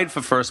 tied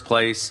for first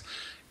place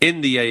in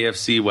the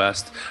AFC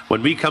West.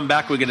 When we come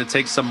back, we're going to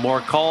take some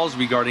more calls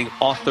regarding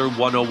Author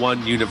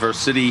 101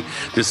 University.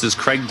 This is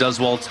Craig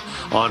Duswalt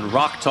on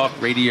Rock Talk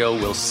Radio.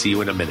 We'll see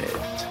you in a minute.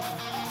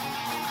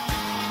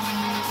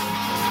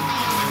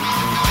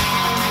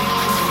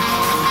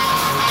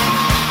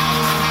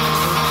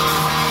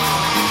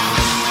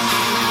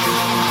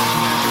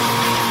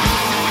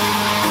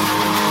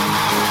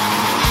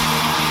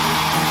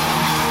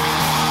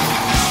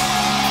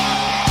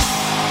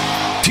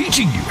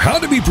 Teaching you how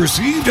to be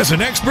perceived as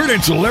an expert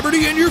and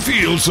celebrity in your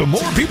field so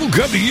more people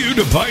come to you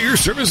to buy your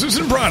services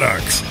and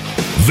products.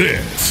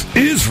 This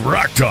is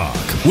Rock Talk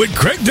with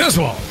Craig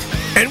Duswalt.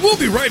 And we'll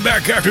be right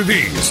back after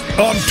these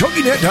on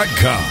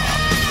TogiNet.com.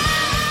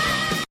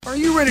 Are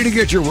you ready to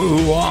get your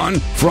woohoo on?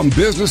 From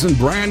business and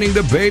branding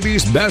to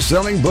babies,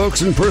 best-selling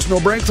books, and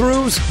personal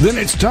breakthroughs? Then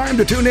it's time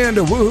to tune in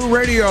to Woohoo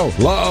Radio,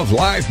 Love,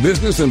 Life,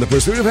 Business, and the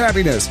Pursuit of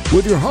Happiness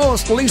with your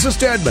host, Lisa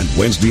Stedman,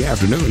 Wednesday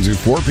afternoons at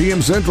 4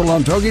 p.m. Central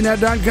on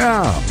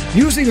TogiNet.com.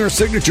 Using her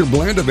signature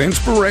blend of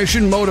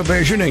inspiration,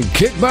 motivation, and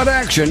kick-butt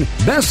action,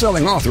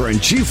 best-selling author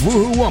and chief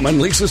woohoo woman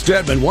Lisa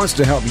Stedman wants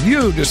to help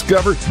you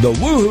discover the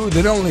woohoo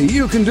that only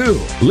you can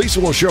do. Lisa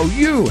will show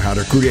you how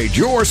to create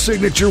your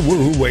signature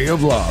woohoo way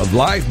of love,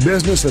 life,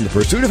 business, and the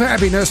pursuit of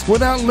happiness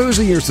without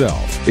losing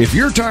yourself. If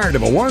you're tired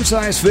of a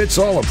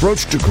one-size-fits-all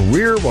approach to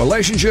career,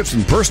 relationships,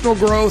 and personal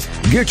growth,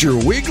 get your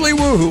weekly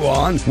woohoo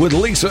on with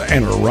Lisa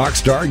and her rock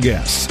star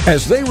guests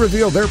as they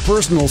reveal their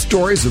personal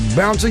stories of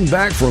bouncing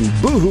back from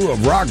boohoo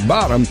of rock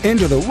bottom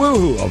into the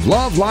woohoo of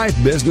love,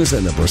 life, business,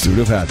 and the pursuit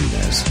of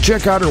happiness.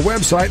 Check out her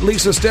website,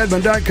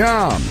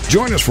 lisastedman.com.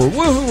 Join us for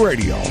Woohoo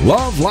Radio,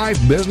 Love, Life,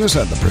 Business,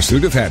 and the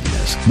Pursuit of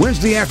Happiness.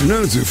 Wednesday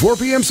afternoons at 4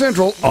 p.m.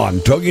 Central on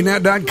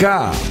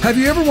TogiNet.com. Have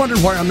you ever wondered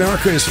why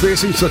America is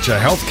facing such a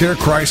healthcare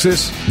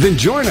crisis? Then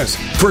join us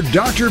for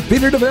Dr.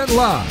 Peter DeVette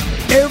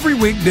Live every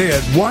weekday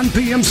at 1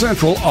 p.m.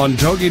 Central on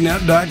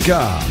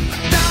TogiNet.com.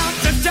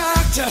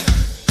 Doctor,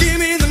 give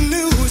me the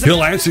news.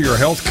 He'll answer your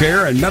health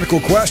care and medical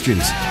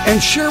questions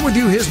and share with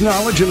you his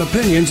knowledge and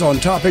opinions on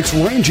topics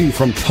ranging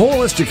from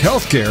holistic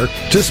health care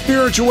to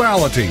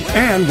spirituality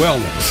and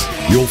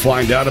wellness. You'll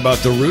find out about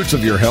the roots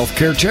of your health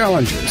care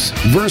challenges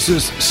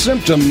versus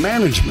symptom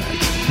management,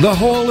 the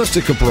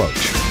holistic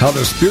approach, how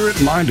the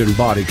spirit, mind, and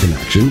body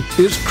connection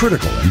is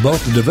critical in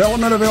both the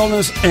development of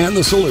illness and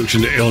the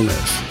solution to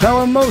illness,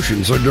 how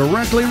emotions are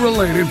directly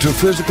related to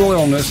physical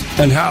illness,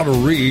 and how to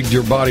read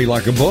your body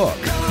like a book.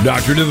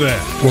 Dr.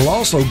 DeVette will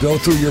also go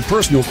through your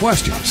personal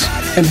questions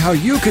and how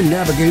you can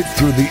navigate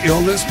through the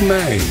illness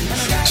maze.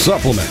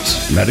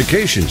 Supplements,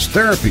 medications,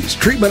 therapies,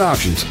 treatment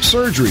options,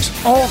 surgeries,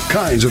 all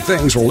kinds of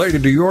things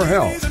related to your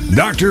health.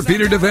 Dr.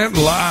 Peter DeVette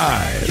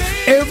live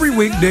every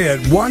weekday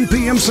at 1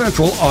 p.m.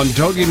 Central on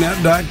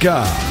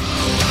TogiNet.com.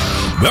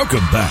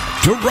 Welcome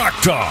back to Rock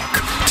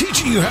Talk,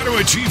 teaching you how to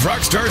achieve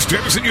rock star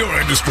status in your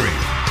industry.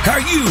 How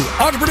you,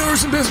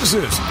 entrepreneurs and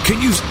businesses,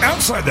 can use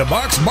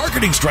outside-the-box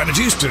marketing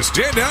strategies to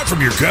stand out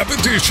from your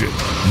competition.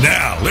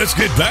 Now, let's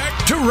get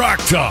back to Rock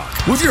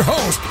Talk with your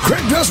host,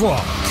 Craig Deswald.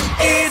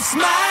 It's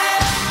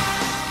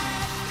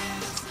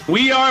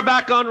We are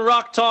back on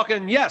Rock Talk,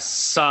 and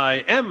yes,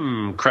 I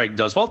am Craig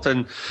Deswalt,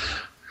 and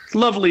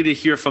lovely to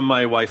hear from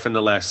my wife in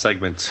the last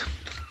segment.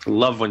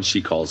 Love when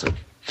she calls in.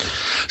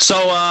 So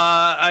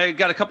I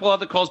got a couple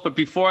other calls, but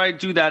before I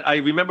do that, I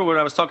remember what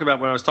I was talking about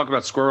when I was talking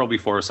about Squirrel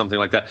before or something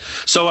like that.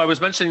 So I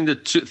was mentioning the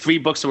three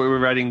books that we were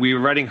writing. We were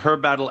writing Her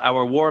Battle,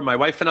 Our War, my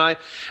wife and I,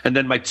 and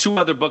then my two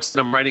other books that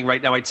I'm writing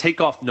right now. I take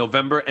off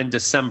November and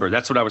December.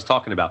 That's what I was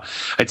talking about.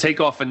 I take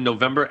off in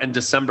November and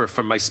December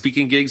from my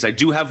speaking gigs. I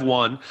do have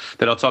one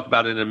that I'll talk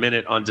about in a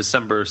minute on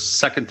December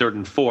 2nd, 3rd,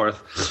 and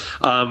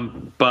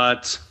 4th.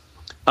 But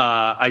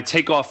I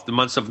take off the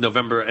months of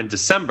November and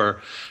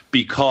December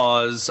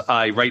because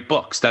I write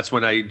books. That's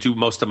when I do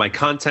most of my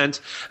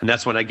content, and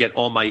that's when I get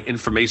all my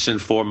information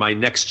for my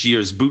next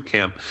year's boot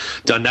camp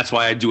done. That's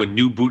why I do a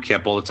new boot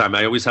camp all the time.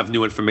 I always have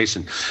new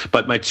information.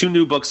 But my two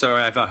new books are,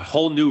 I have a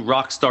whole new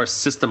Rockstar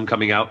system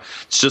coming out.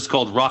 It's just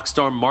called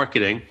Rockstar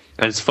Marketing,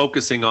 and it's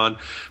focusing on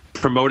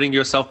promoting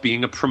yourself,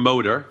 being a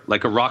promoter,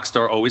 like a rock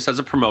star always has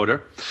a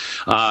promoter.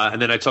 And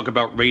then I talk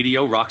about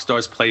radio. Rock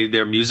stars play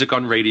their music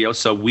on radio,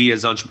 so we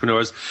as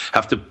entrepreneurs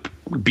have to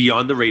be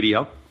on the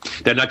radio.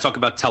 Then I talk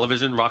about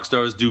television. Rock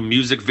stars do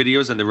music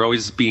videos, and they're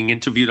always being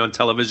interviewed on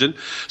television.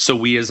 So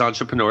we as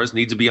entrepreneurs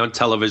need to be on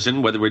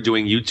television, whether we're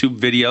doing YouTube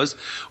videos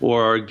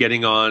or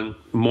getting on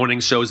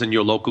morning shows in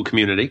your local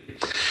community.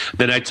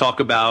 Then I talk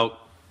about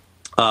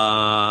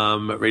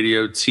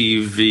radio,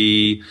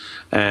 TV,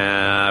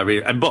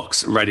 and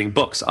books, writing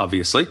books,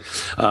 obviously.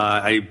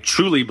 I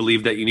truly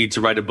believe that you need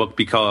to write a book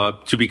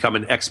to become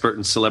an expert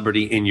and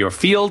celebrity in your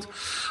field.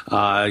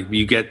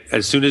 You get,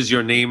 as soon as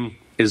your name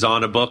is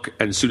on a book,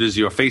 and as soon as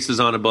your face is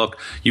on a book,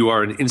 you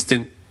are an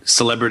instant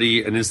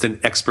celebrity, an instant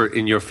expert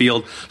in your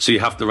field. So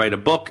you have to write a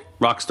book.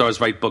 Rock stars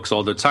write books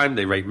all the time.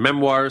 They write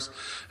memoirs,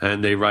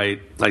 and they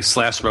write, like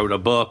Slash wrote a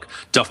book.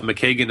 Duff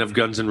McKagan of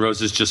Guns N'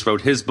 Roses just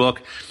wrote his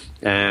book.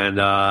 And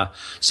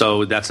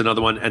so that's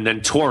another one. And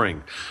then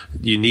touring.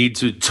 You need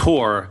to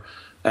tour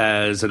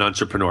as an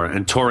entrepreneur.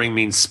 And touring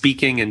means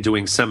speaking and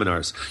doing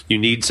seminars. You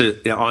need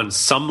to, on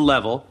some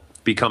level,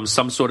 become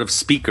some sort of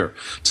speaker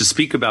to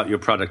speak about your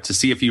product, to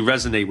see if you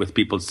resonate with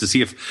people, to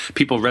see if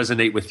people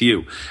resonate with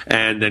you,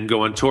 and then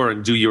go on tour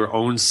and do your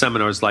own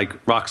seminars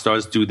like rock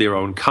stars do their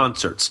own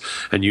concerts.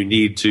 And you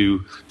need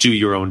to do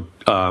your own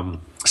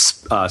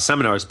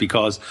seminars,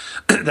 because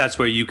that's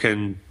where you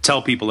can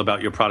tell people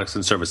about your products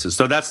and services.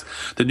 So that's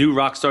the new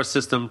Rockstar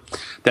system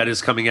that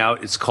is coming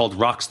out. It's called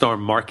Rockstar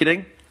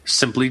Marketing,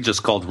 simply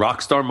just called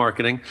Rockstar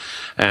Marketing.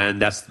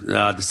 And that's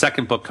the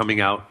second book coming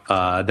out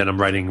that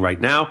I'm writing right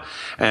now.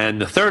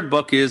 And the third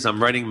book is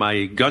I'm writing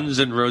my Guns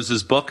N'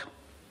 Roses book.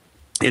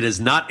 It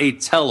is not a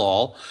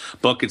tell-all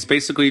book. It's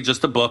basically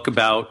just a book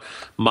about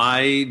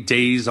my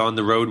days on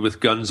the road with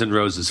Guns N'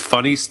 Roses,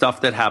 funny stuff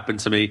that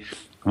happened to me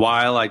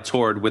while I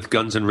toured with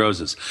Guns N'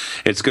 Roses.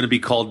 It's going to be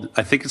called,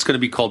 I think it's going to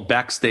be called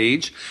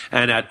Backstage.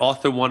 And at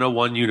Author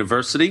 101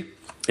 University,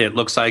 it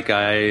looks like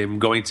I am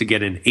going to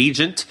get an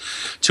agent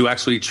to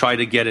actually try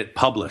to get it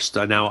published.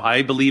 Now,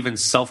 I believe in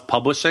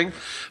self-publishing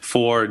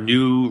for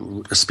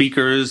new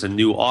speakers and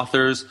new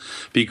authors,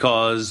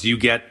 because you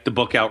get the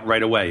book out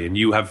right away and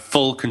you have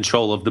full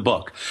control of the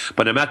book.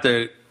 But I'm at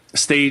the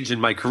stage in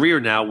my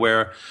career now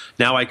where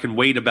now I can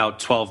wait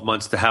about 12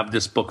 months to have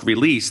this book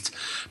released,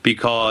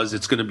 because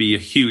it's going to be a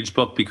huge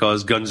book,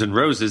 because Guns N'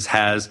 Roses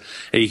has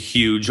a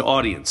huge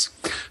audience.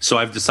 So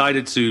I've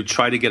decided to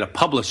try to get a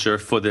publisher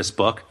for this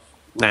book.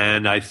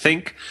 And I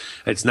think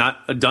it's not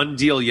a done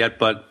deal yet,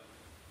 but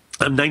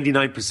I'm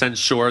 99%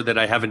 sure that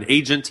I have an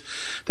agent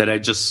that I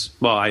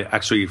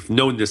actually have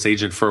known this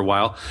agent for a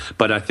while,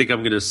 but I think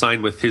I'm going to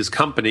sign with his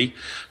company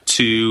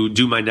to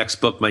do my next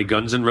book, my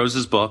Guns N'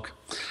 Roses book,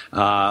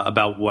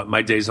 about what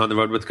my days on the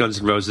road with Guns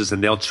N' Roses,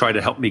 and they'll try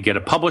to help me get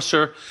a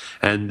publisher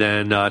and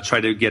then try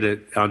to get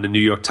it on the New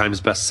York Times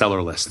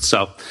bestseller list.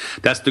 So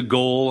that's the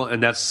goal,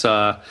 and that's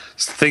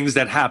things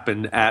that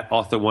happen at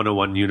Author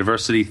 101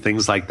 University,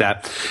 things like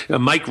that.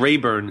 Mike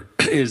Rayburn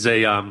is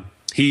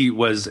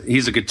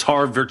He's a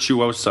guitar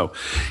virtuoso.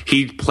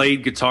 He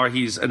played guitar.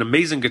 He's an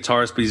amazing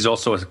guitarist, but he's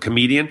also a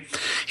comedian.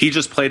 He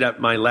just played at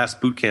my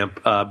last boot camp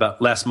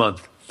about last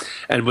month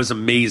and was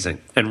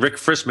amazing. And Rick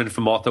Frischman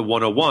from Author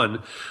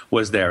 101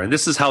 was there. And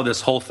this is how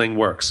this whole thing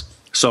works.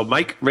 So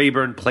Mike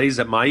Rayburn plays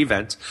at my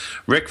event.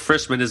 Rick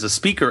Frischman is a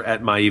speaker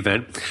at my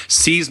event,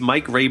 sees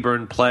Mike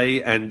Rayburn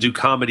play and do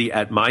comedy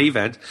at my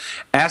event,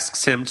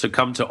 asks him to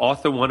come to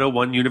Author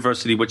 101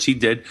 University, which he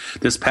did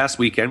this past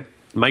weekend.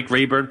 Mike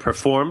Rayburn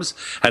performs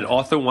at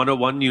Author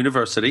 101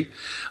 University.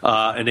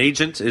 An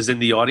agent is in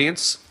the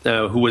audience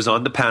who was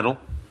on the panel.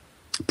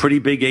 Pretty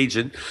big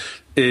agent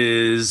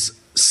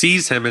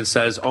sees him and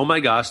says, "Oh my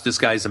gosh, this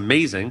guy's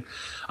amazing.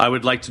 I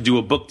would like to do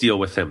a book deal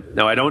with him."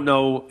 Now, I don't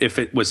know if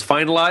it was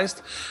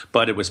finalized,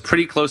 but it was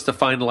pretty close to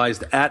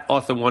finalized at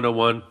Author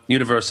 101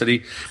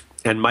 University.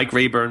 And Mike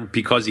Rayburn,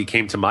 because he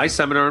came to my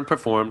seminar and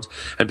performed,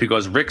 and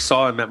because Rick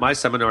saw him at my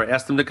seminar,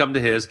 asked him to come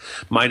to his,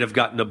 might have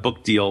gotten a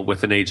book deal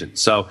with an agent.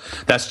 So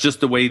that's just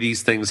the way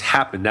these things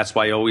happen. That's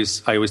why I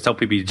always tell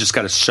people, you just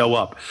got to show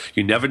up.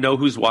 You never know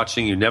who's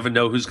watching. You never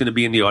know who's going to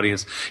be in the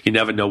audience. You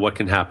never know what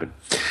can happen.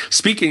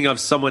 Speaking of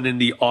someone in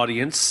the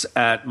audience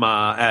at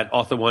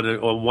Author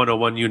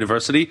 101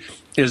 University,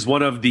 is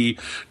one of the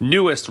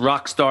newest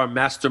Rockstar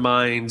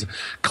Mastermind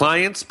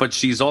clients, but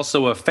she's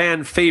also a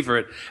fan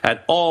favorite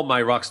at all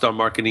my Rockstar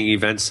marketing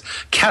events.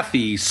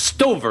 Kathy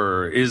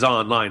Stover is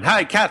online.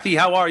 Hi, Kathy.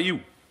 How are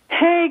you?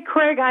 Hey,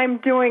 Craig. I'm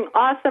doing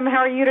awesome. How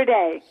are you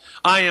today?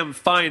 I am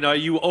fine. Are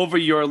you over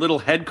your little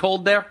head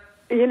cold there?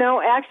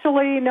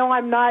 Actually, no,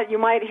 I'm not. You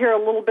might hear a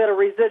little bit of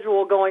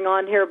residual going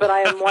on here, but I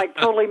am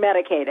totally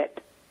medicated.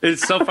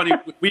 It's so funny.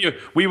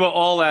 We were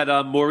all at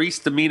Maurice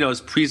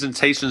Domino's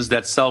Presentations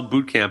That Sell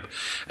Bootcamp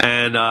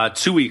and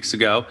 2 weeks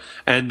ago,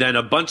 and then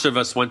a bunch of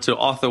us went to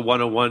Author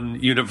 101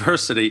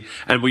 University,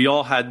 and we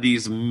all had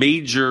these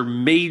major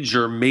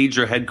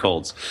head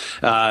colds.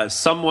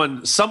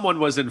 Someone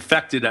was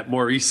infected at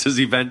Maurice's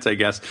event, I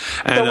guess.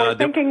 And, so we're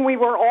thinking we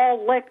were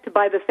all licked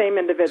by the same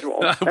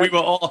individual. we were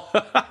all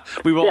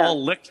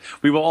licked.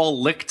 We were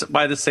all licked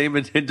by the same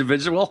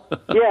individual.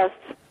 Yes,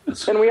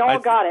 and we all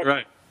got it.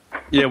 Right.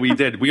 Yeah, we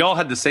did. We all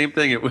had the same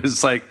thing. It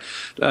was like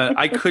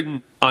I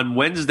couldn't, on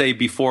Wednesday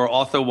before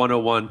Author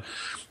 101,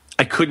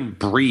 I couldn't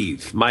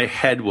breathe. My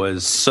head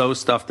was so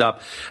stuffed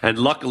up. And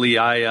luckily,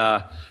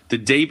 I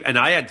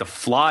had to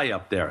fly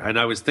up there. And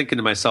I was thinking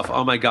to myself,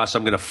 oh my gosh,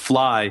 I'm going to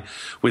fly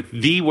with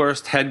the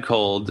worst head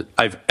cold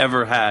I've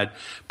ever had.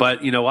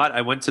 But you know what?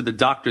 I went to the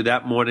doctor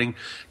that morning,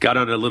 got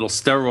on a little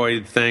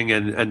steroid thing,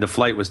 and the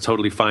flight was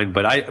totally fine.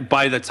 But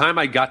by the time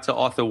I got to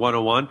Author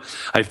 101,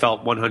 I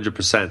felt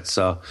 100%.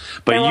 So,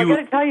 but I'm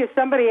going to tell you,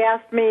 somebody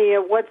asked me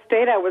what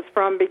state I was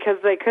from because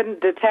they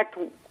couldn't detect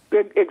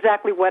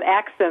exactly what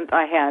accent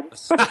I had.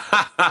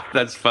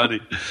 That's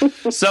funny.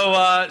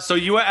 So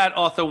you were at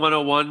Author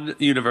 101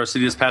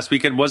 University this past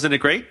weekend. Wasn't it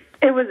great?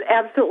 It was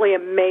absolutely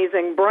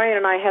amazing. Brian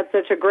and I had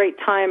such a great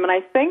time, and I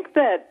think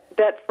that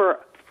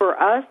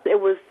for us, it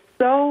was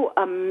so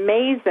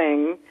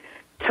amazing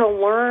to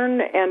learn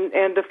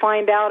and to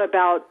find out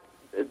about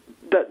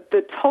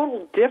the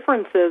total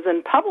differences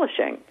in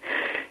publishing.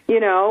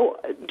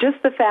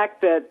 Just the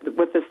fact that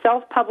with the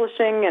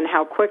self-publishing and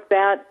how quick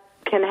that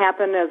can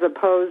happen as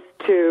opposed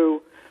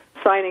to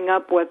signing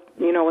up with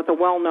a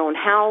well-known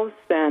house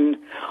and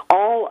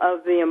all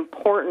of the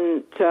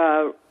important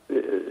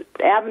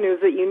avenues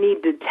that you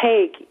need to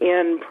take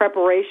in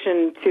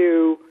preparation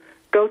to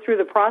go through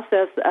the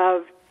process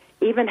of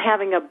even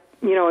having a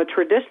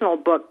traditional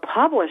book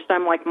published.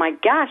 I'm like, my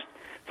gosh,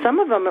 some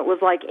of them it was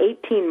like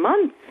 18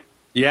 months.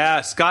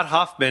 Yeah, Scott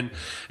Hoffman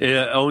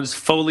owns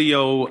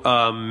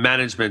Folio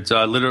Management,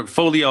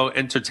 Folio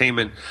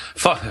Entertainment,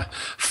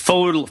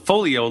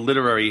 Folio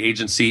Literary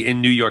Agency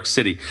in New York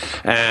City,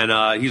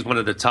 and he's one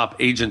of the top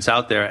agents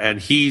out there. And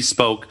he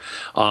spoke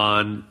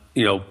on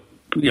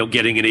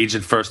getting an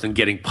agent first and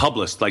getting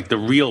published, like the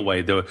real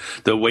way, the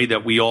way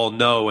that we all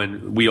know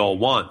and we all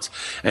want.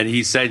 And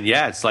he said,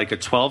 yeah, it's like a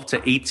 12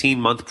 to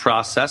 18 month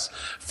process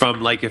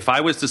from like, if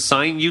I was to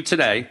sign you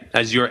today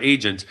as your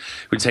agent,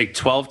 it would take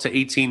 12 to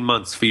 18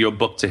 months for your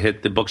book to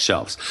hit the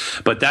bookshelves.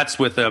 But that's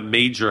with a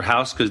major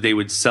house because they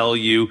would sell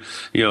you,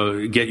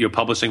 get your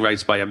publishing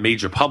rights by a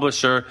major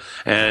publisher.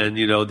 And,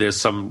 there's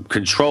some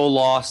control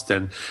lost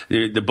and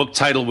the book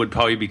title would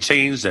probably be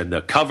changed and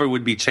the cover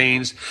would be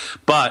changed.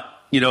 But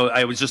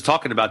I was just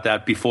talking about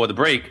that before the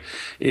break,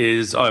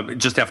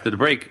 just after the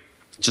break,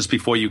 just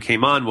before you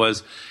came on,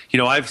 was,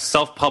 I've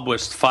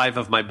self-published 5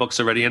 of my books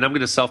already, and I'm going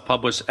to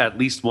self-publish at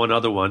least one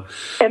other one.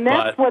 And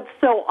that's what's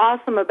so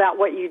awesome about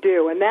what you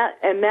do, and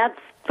that's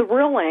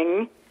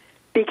thrilling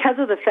because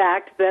of the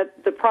fact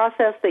that the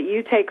process that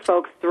you take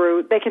folks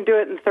through, they can do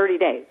it in 30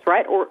 days,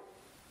 right? Or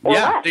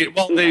yeah,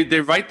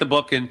 they write the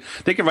book and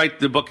they can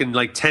write the book in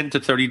like 10 to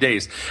 30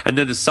 days. And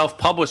then the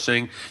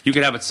self-publishing, you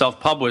can have it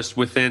self-published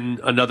within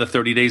another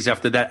 30 days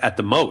after that at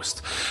the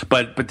most.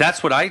 But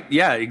that's what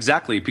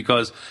exactly,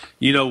 because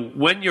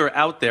when you're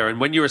out there and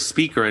when you're a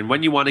speaker and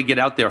when you want to get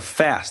out there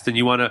fast and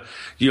you want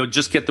to,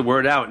 just get the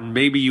word out, and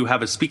maybe you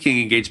have a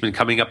speaking engagement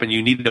coming up and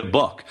you need a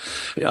book,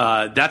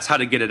 that's how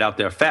to get it out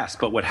there fast.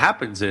 But what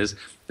happens is,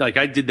 like,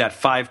 I did that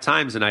 5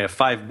 times and I have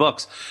 5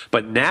 books.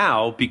 But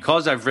now,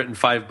 because I've written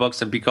 5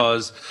 books and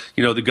because,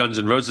 the Guns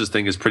N' Roses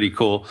thing is pretty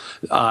cool,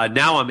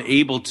 now I'm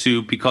able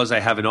to, because I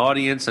have an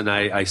audience and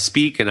I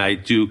speak and I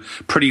do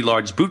pretty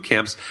large boot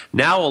camps,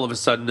 now all of a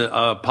sudden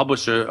a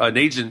publisher, an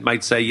agent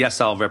might say,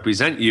 yes, I'll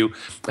represent you.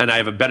 And I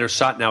have a better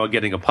shot now of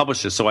getting a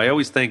publisher. So I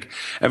always think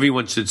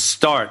everyone should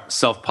start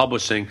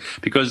self-publishing,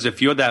 because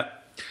if you're that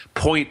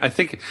point, I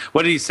think,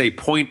 what did he say,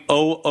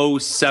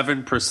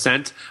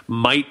 0.007%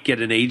 might get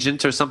an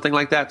agent or something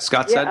like that,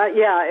 Scott said?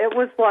 Yeah, it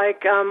was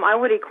like, I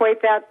would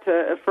equate that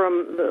to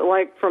from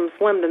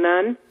slim to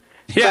none.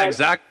 Yeah,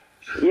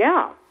 exactly.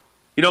 Yeah.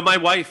 My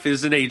wife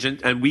is an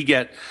agent, and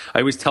I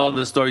always tell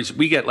the stories,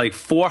 we get like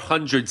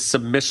 400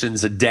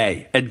 submissions a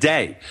day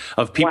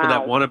of people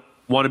that want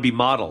to be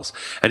models.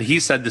 And he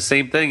said the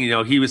same thing.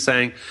 He was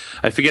saying,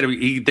 I forget,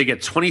 they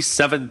get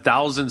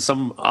 27,000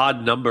 some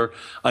odd number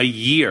a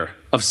year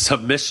of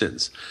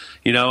submissions,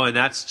 and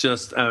that's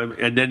just,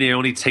 and then they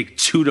only take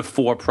 2 to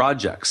 4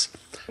 projects.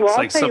 Well,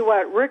 I'll tell you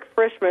what, Rick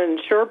Frischman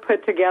sure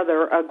put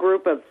together a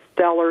group of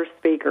stellar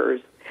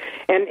speakers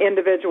and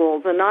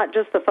individuals, and not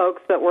just the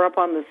folks that were up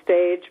on the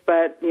stage,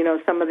 but,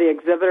 some of the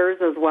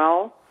exhibitors as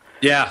well.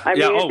 Yeah, I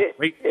mean,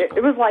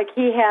 it was like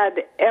he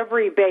had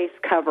every base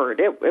covered.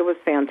 It was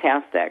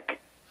fantastic.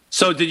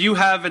 So did you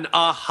have an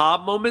aha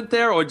moment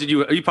there, or did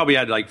you probably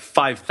had like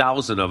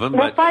 5,000 of them?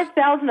 Well,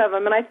 5,000 of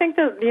them, and I think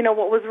that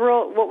what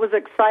was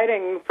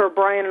exciting for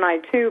Brian and I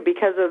too,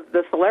 because of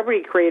the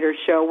Celebrity Creators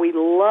Show, we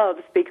love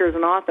speakers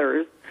and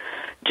authors.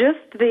 Just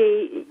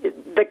the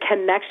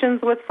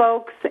connections with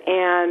folks,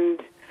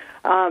 and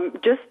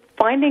just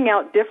finding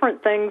out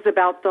different things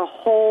about the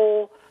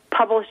whole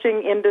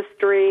publishing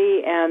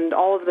industry and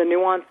all of the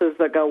nuances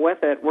that go with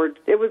it.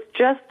 It was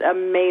just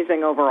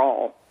amazing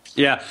overall.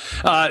 Yeah.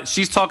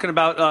 She's talking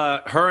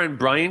about her and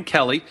Brian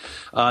Kelly.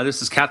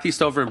 This is Kathy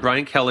Stover and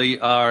Brian Kelly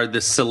are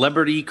the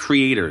Celebrity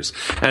Creators.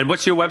 And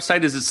what's your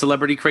website? Is it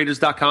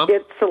celebritycreators.com?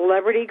 It's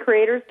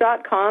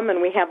celebritycreators.com, and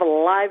we have a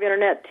live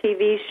internet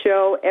TV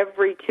show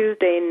every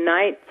Tuesday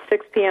night,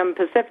 6 p.m.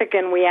 Pacific,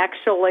 and we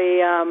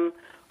actually are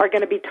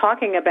going to be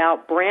talking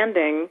about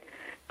branding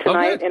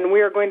tonight, and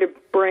we are going to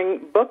bring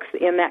books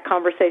in that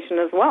conversation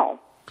as well.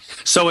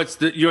 So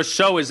your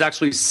show is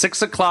actually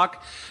 6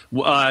 o'clock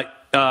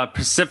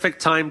Pacific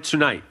time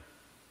tonight.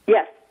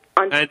 Yes,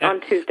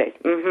 on Tuesdays.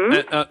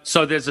 Mm-hmm.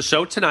 So there's a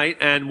show tonight,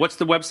 and what's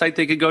the website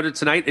they could go to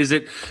tonight? Is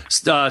it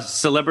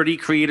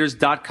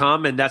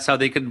celebritycreators.com, and that's how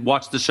they could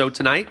watch the show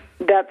tonight?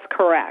 That's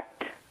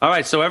correct. All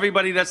right, so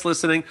everybody that's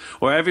listening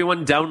or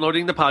everyone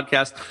downloading the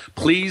podcast,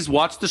 please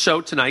watch the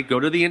show tonight. Go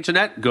to the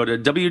internet, go to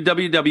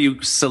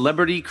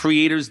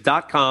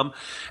www.celebritycreators.com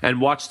and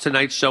watch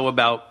tonight's show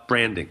about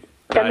branding.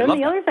 And then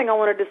the other thing I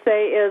wanted to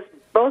say is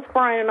both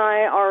Brian and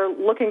I are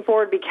looking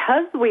forward,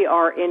 because we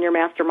are in your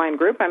mastermind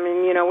group. I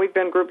mean, we've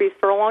been groupies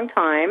for a long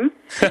time,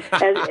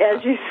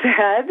 as you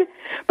said,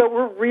 but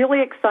we're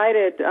really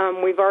excited.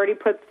 We've already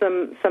put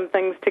some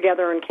things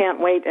together and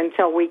can't wait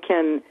until we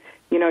can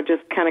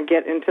just kind of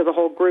get into the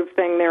whole group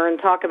thing there and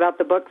talk about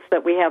the books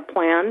that we have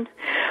planned.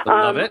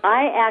 Love it.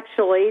 I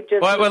actually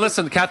just... Well,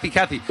 listen, Kathy.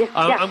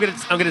 I'm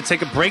gonna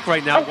take a break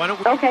right now. Why don't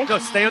we... Okay. No,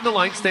 stay on the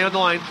line, because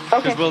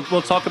Okay.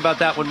 we'll talk about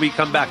that when we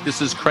come back.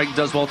 This is Craig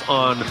Deswalt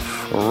on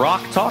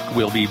Rock Talk.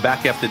 We'll be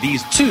back after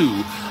these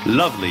 2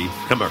 lovely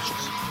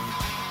commercials.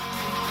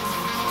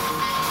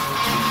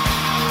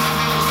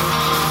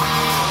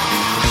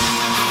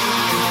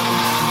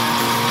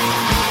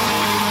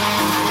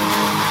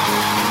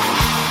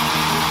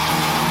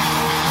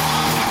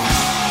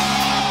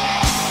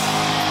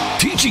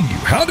 Teaching you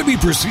how to be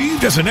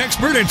perceived as an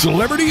expert and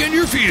celebrity in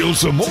your field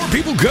so more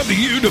people come to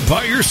you to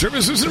buy your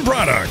services and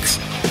products.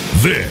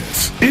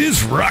 This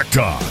is Rock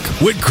Talk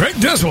with Craig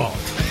Deswalt.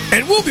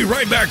 And we'll be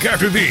right back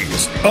after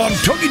these on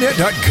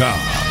TogiNet.com.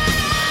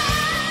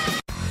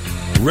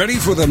 Ready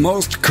for the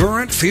most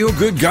current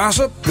feel-good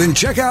gossip? Then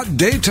check out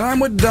Daytime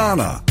with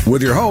Donna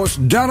with your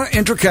host, Donna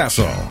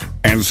Introcaso,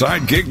 and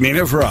sidekick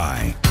Nina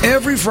Fry.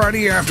 Every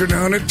Friday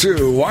afternoon at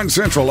 2, 1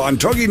 Central on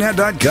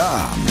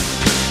TogiNet.com.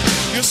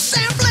 You're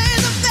simply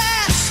the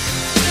best.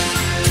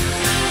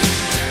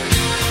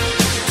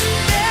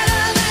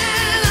 Better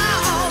than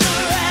all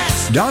the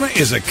rest. Donna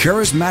is a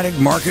charismatic,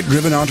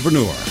 market-driven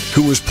entrepreneur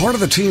who was part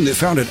of the team that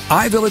founded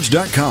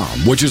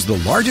iVillage.com, which is the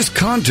largest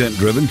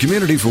content-driven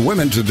community for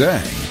women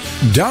today.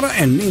 Donna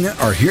and Nina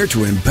are here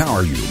to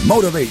empower you,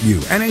 motivate you,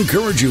 and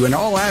encourage you in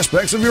all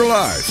aspects of your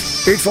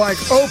life. It's like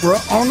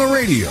Oprah on the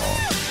radio.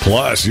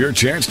 Plus, your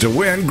chance to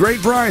win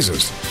great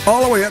prizes,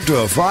 all the way up to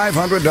a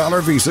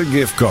 $500 Visa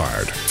gift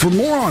card. For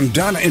more on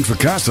Donna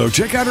Introcaso,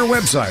 check out her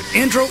website,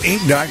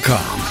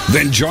 introinc.com.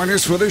 Then join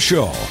us for the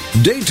show,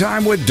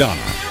 Daytime with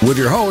Donna, with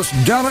your host,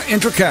 Donna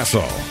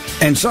Introcaso,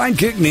 and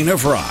sidekick Nina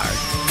Fry.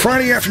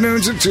 Friday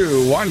afternoons at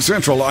 2, 1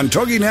 Central on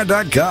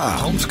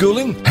TogiNet.com.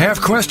 Homeschooling? Have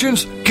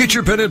questions? Get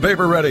your pen and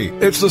paper ready.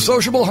 It's the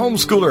sociable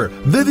homeschooler,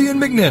 Vivian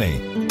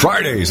McNinney.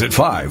 Fridays at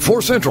 5,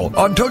 4 Central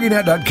on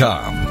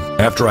TogiNet.com.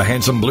 After a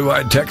handsome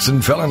blue-eyed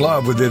Texan fell in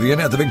love with Vivian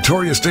at the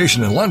Victoria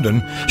Station in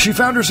London, she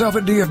found herself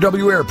at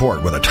DFW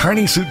Airport with a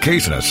tiny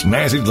suitcase and a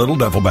snazzy little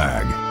duffel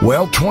bag.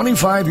 Well,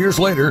 25 years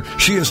later,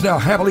 she is now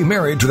happily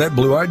married to that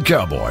blue-eyed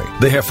cowboy.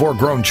 They have 4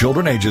 grown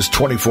children ages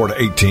 24 to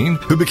 18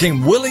 who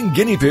became willing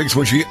guinea pigs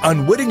when she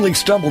unwittingly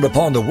stumbled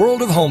upon the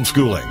world of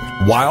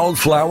homeschooling.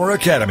 Wildflower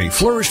Academy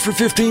flourished for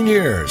 15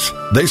 years.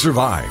 They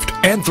survived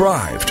and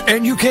thrived,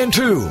 and you can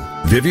too.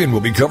 Vivian will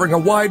be covering a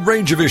wide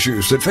range of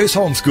issues that face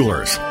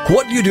homeschoolers.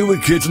 What do you do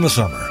with kids in the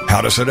summer? How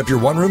to set up your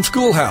one-room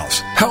schoolhouse?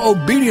 How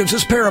obedience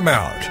is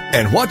paramount?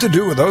 And what to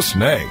do with those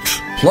snakes?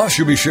 Plus,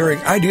 you'll be sharing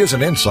ideas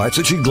and insights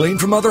that she gleaned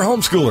from other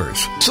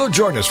homeschoolers. So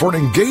join us for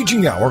an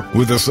engaging hour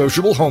with the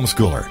sociable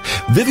homeschooler,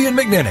 Vivian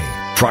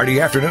McNinney. Friday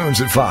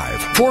afternoons at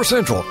 5, 4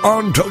 Central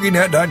on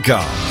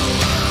TogiNet.com.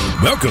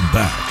 Welcome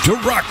back to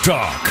Rock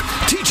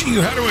Talk, teaching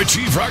you how to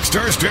achieve rock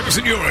star status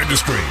in your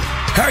industry.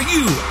 How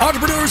you,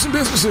 entrepreneurs and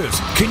businesses,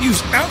 can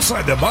use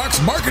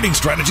outside-the-box marketing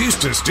strategies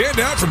to stand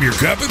out from your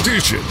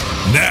competition.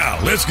 Now,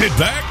 let's get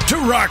back to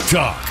Rock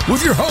Talk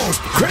with your host,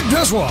 Craig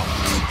Deswald.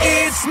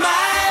 It's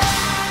my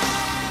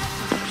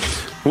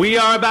We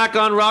are back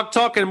on Rock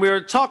Talk, and we're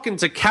talking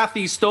to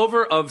Kathy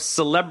Stover of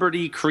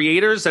Celebrity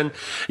Creators. And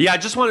yeah, I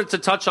just wanted to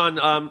touch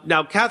on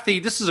now, Kathy,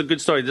 this is a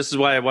good story. This is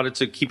why I wanted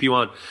to keep you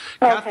on.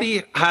 Okay.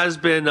 Kathy has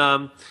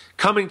been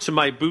coming to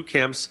my boot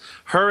camps.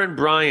 Her and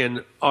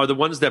Brian are the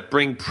ones that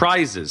bring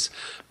prizes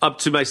up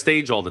to my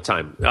stage all the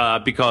time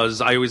because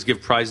I always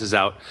give prizes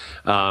out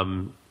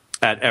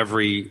at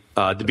every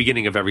the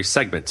beginning of every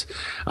segment,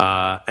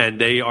 and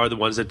they are the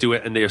ones that do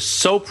it, and they are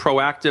so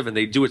proactive, and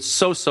they do it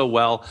so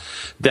well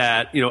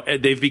that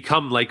they've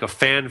become like a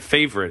fan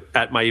favorite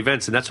at my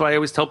events, and that's why I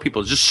always tell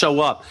people, just show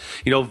up,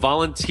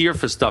 volunteer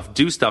for stuff,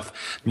 do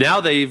stuff. Now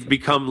they've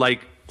become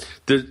like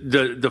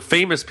the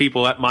famous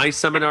people at my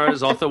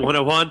seminars, Author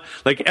 101,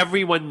 like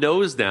everyone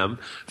knows them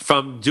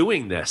from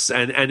doing this.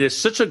 And it's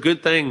such a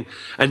good thing.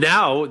 And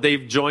now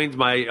they've joined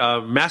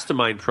my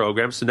mastermind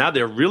program. So now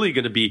they're really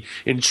going to be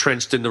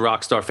entrenched in the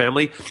Rockstar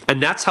family.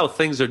 And that's how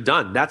things are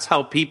done. That's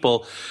how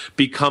people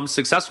become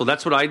successful.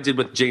 That's what I did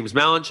with James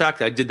Malinchak.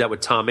 I did that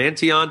with Tom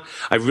Antion.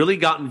 I really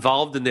got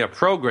involved in their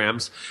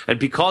programs. And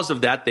because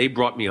of that, they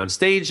brought me on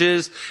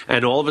stages.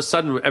 And all of a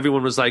sudden,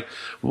 everyone was like,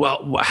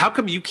 well, how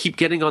come you keep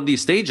getting on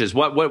these stages?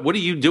 What are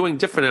you doing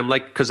different? I'm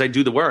like, because I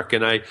do the work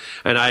and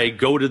I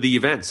go to the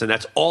events, and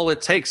that's all it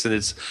takes. And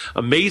it's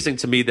amazing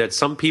to me that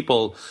some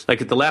people,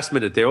 like at the last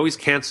minute, they always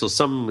cancel.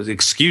 Some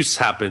excuse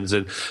happens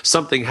and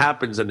something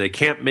happens and they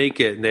can't make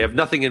it and they have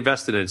nothing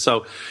invested in it.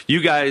 So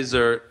you guys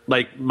are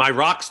like my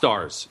rock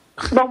stars.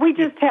 But we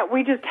just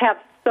have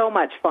so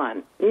much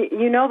fun.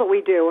 You know that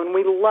we do, and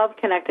we love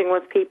connecting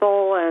with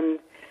people, and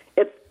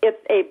it's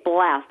a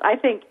blast. I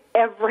think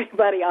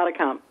everybody ought to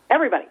come.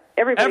 Everybody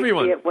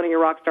Everyone. be at one of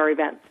your Rockstar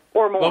events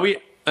or more. Well,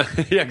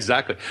 yeah,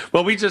 exactly.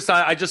 Well,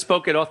 I just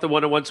spoke at Author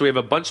 101, so we have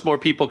a bunch more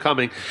people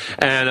coming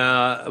and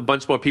a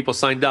bunch more people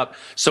signed up.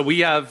 So we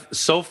have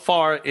so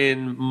far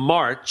in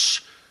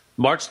March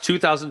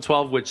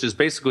 2012, which is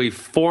basically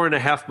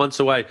 4.5 months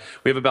away,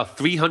 we have about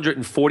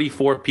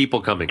 344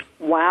 people coming.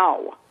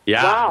 Wow.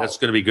 Yeah, wow. That's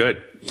going to be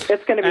good.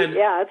 It's going to be,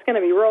 it's going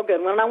to be real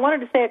good. And I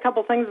wanted to say a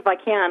couple things if I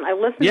can. I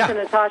listened to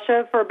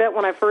Natasha for a bit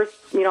when I first,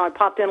 I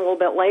popped in a little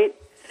bit late.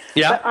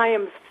 Yeah. But I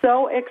am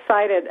so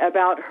excited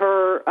about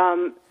her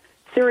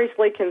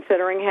seriously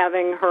considering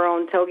having her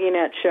own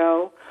TogiNet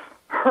show.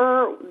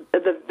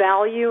 The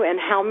value and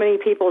how many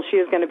people she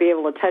is going to be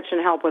able to touch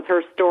and help with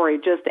her story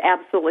just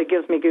absolutely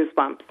gives me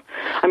goosebumps.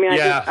 I mean,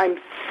 I'm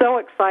so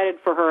excited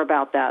for her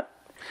about that.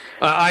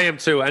 I am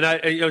too,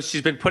 and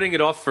she's been putting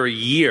it off for a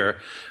year,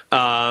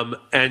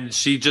 and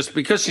she just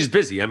because she's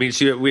busy. I mean,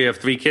 we have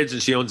 3 kids,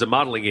 and she owns a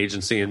modeling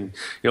agency, and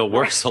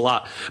works a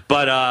lot.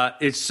 But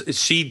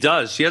she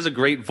has a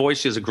great voice,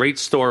 she has a great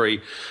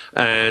story,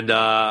 and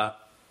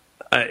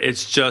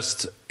it's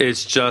such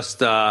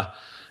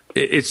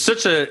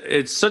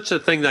a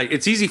thing that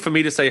it's easy for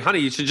me to say, honey,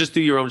 you should just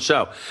do your own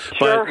show.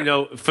 Sure.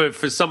 But,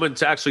 for someone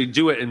to actually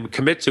do it and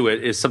commit to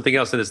it is something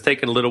else. And it's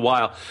taken a little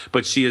while,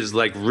 but she is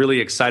like really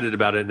excited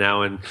about it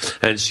now. And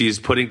she's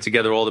putting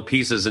together all the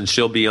pieces, and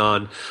she'll be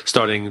on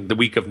starting the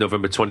week of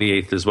November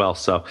 28th as well.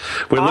 So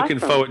we're looking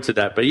forward to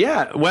that. But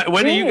yeah,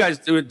 when are you guys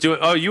doing?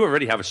 Oh, you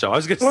already have a show. I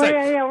was going to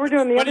say. Yeah, we're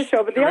doing the other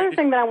show. But the other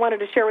thing that I wanted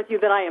to share with you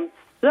that I am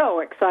so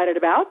excited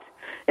about,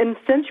 and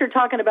since you're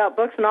talking about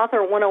books and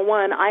Author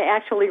 101, I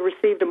actually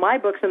received my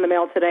books in the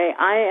mail today.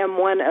 I am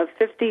one of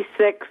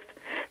 56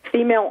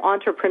 female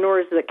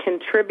entrepreneurs that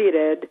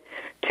contributed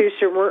to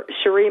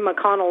Cherie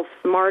McConnell's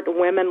Smart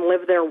Women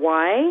Live Their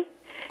Why.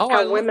 Oh,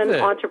 How women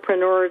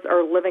entrepreneurs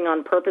are living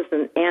on purpose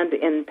and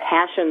in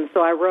passion.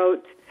 So I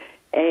wrote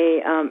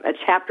a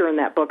chapter in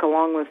that book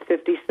along with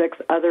 56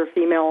 other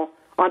female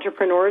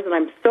entrepreneurs, and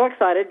I'm so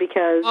excited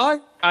because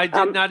I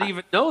did not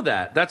even know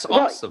that. That's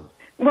awesome.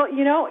 Well,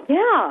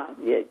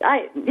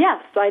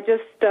 I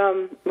just,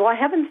 I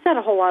haven't said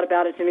a whole lot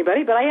about it to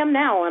anybody, but I am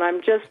now, and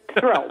I'm just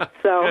thrilled.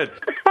 So, Good.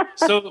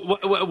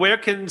 So where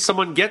can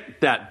someone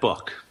get that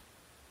book?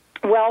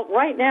 Well,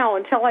 right now,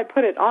 until I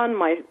put it on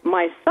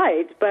my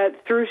site,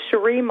 but through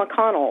Cherie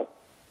McConnell.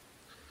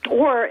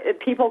 Or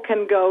people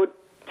can go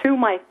to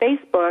my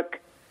Facebook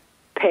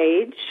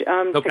page,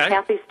 to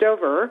Kathy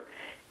Stover,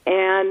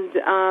 and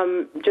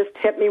just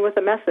hit me with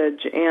a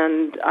message,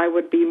 and I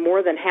would be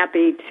more than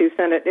happy to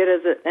send it. It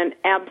is an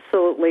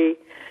absolutely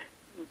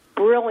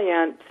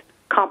brilliant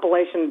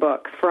compilation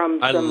book from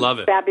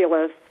some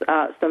fabulous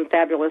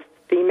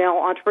female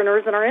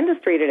entrepreneurs in our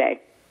industry today.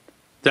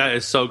 That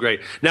is so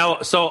great.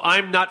 Now, so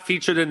I'm not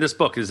featured in this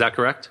book, is that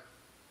correct?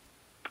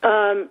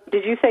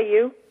 Did you say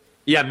you?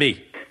 Yeah,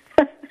 me.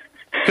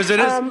 Because it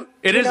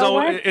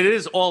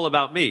is all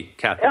about me,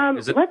 Kathy.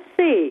 Is it? Let's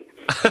see.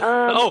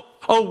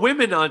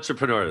 Women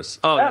entrepreneurs.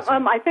 Oh, that's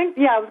right. I think,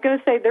 I was going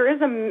to say there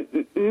is a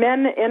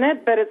men in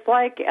it, but it's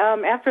like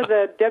after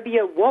the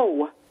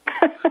whoa.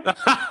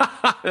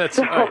 That's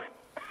right.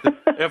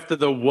 After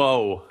the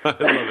whoa. I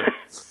love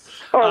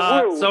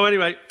it. So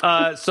anyway,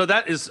 so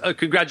that is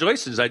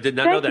congratulations. I did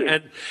not know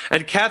that.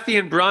 And Kathy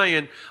and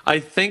Brian, I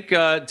think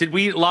did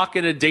we lock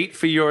in a date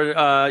for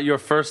your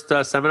first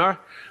seminar?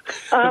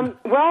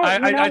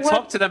 I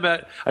talked to them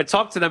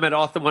at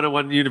Author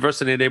 101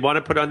 University, and they want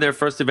to put on their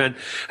first event.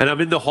 And I'm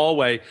in the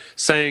hallway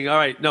saying, "All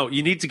right, no,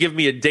 you need to give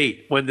me a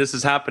date when this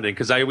is happening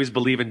because I always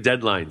believe in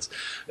deadlines."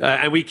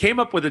 And we came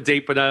up with a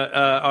date, but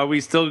are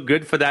we still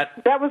good for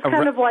that? That was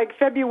kind of like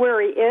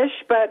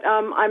February-ish, but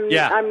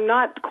I'm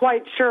not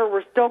quite sure.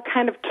 We're still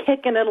kind of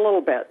kicking it a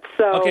little bit.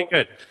 So okay,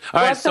 good.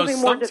 All right, so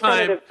more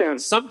definitive soon.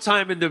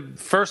 Sometime in the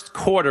first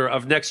quarter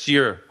of next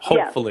year,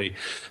 hopefully,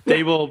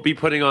 they will be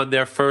putting on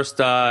their first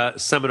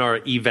seminar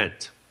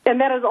event. And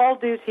that is all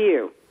due to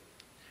you.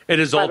 It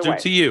is all due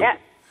to you. All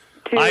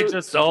I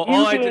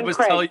did was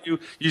tell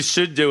you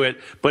should do it,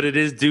 but it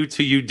is due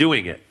to you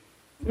doing it.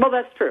 Well,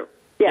 that's true.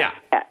 Yeah.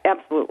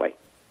 Absolutely.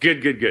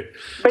 Good.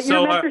 But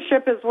your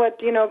mentorship is what,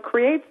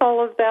 creates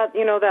all of that,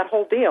 that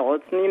whole deal.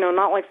 It's,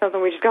 not like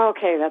something we just go,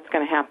 okay, that's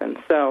going to happen.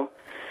 So,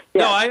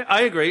 No,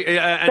 I agree.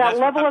 That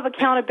level of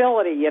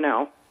accountability,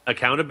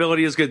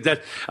 Accountability is good.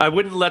 That I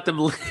wouldn't let them.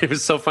 It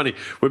was so funny.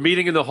 We're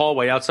meeting in the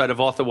hallway outside of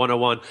Author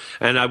 101,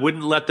 and I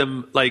wouldn't let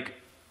them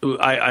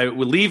I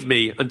would leave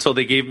me until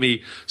they gave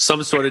me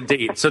some sort of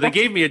date. So they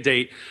gave me a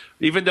date,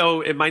 even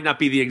though it might not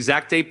be the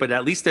exact date, but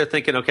at least they're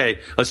thinking, okay,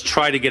 let's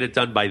try to get it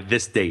done by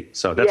this date.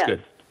 So that's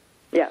good.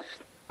 Yes.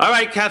 All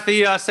right,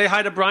 Kathy, say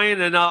hi to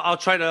Brian, and I'll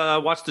try to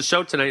watch the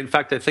show tonight. In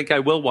fact, I think I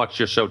will watch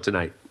your show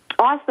tonight.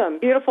 Awesome.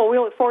 Beautiful. We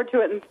look forward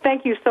to it, and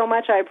thank you so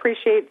much. I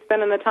appreciate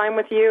spending the time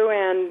with you,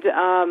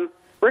 and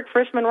Rick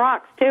Frischman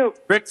rocks, too.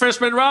 Rick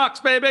Frischman rocks,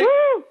 baby.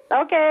 Woo!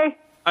 Okay.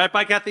 All right,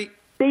 bye, Kathy.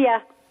 See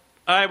ya.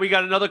 All right, we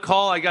got another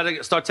call. I got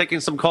to start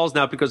taking some calls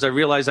now because I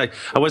realized I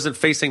wasn't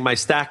facing my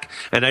stack,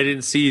 and I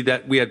didn't see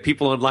that we had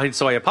people online,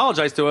 so I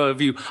apologize to all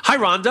of you. Hi,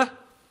 Rhonda.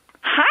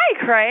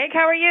 Hi, Craig.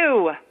 How are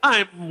you?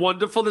 I'm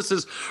wonderful. This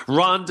is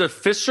Rhonda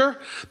Fisher,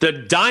 the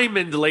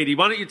Diamond Lady.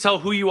 Why don't you tell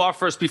who you are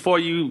first before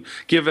you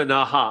give an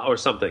aha or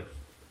something?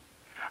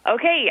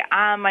 Okay,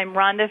 I'm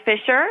Rhonda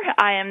Fisher.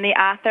 I am the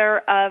author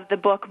of the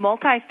book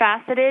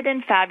Multifaceted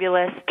and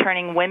Fabulous,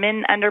 Turning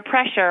Women Under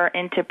Pressure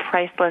into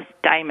Priceless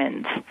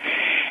Diamonds.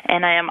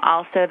 And I am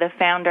also the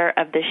founder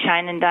of the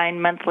Shine and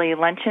Dine Monthly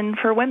Luncheon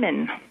for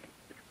Women.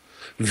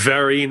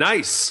 Very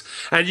nice.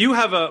 And you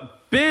have a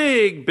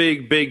big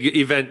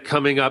event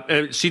coming up.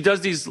 And she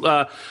does these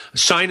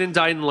Shine and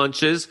Dine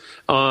lunches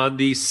on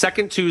the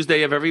second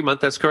Tuesday of every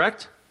month. That's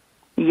correct?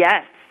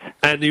 Yes.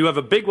 And you have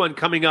a big one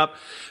coming up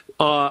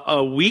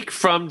a week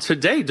from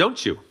today,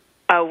 don't you?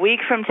 A week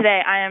from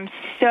today. I am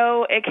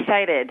so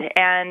excited.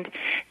 And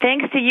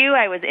thanks to you,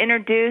 I was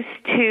introduced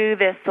to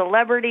this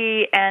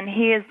celebrity, and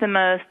he is the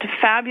most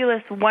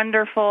fabulous,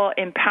 wonderful,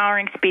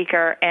 empowering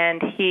speaker,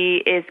 and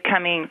he is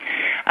coming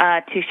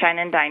to Shine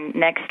and Dine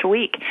next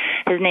week.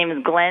 His name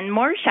is Glenn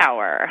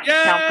Morshower.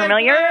 Yay! Sound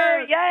familiar?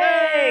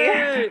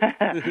 Yay!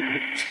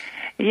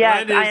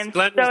 Yes, I am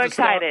so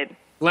excited.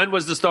 Glenn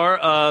was the star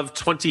of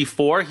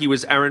 24. He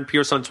was Aaron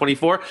Pierce on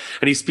 24,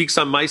 and he speaks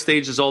on my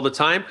stages all the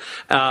time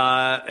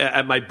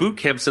at my boot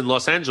camps in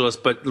Los Angeles.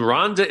 But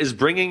Rhonda is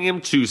bringing him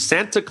to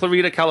Santa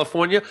Clarita,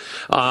 California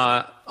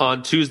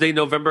on Tuesday,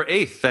 November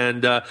 8th.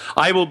 And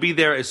I will be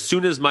there as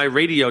soon as my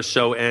radio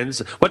show ends.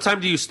 What time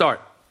do you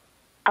start?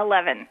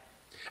 11.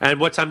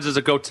 And what time does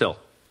it go till?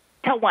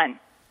 Till 1.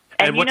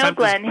 And you know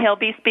Glenn, he'll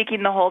be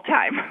speaking the whole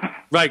time.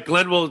 Right,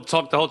 Glenn will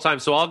talk the whole time.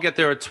 So I'll get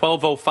there at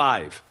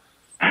 12:05.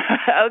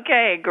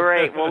 Okay,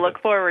 great. We'll look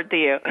forward to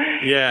you.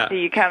 Yeah. To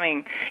you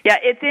coming. Yeah,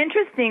 it's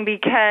interesting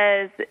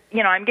because,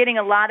 I'm getting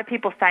a lot of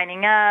people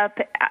signing up,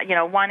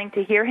 wanting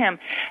to hear him.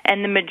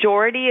 And the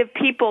majority of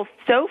people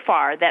so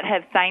far that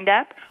have signed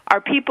up are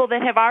people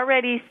that have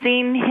already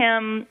seen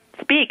him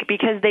speak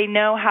because they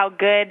know how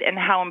good and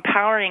how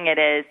empowering it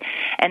is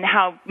and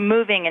how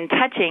moving and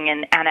touching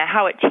and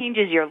how it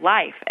changes your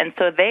life. And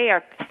so they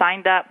are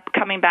signed up,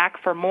 coming back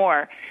for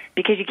more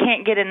because you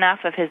can't get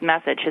enough of his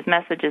message. His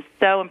message is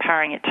so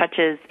empowering. It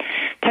touches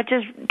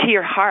to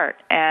your heart.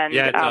 And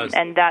it does.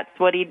 And that's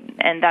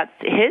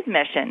his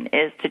mission,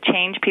 is to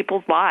change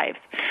people's lives.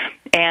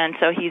 And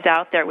so he's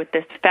out there with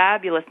this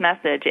fabulous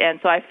message. And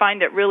so I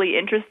find it really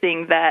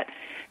interesting that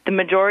the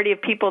majority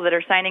of people that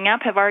are signing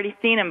up have already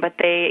seen him, but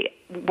they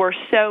were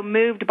so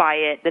moved by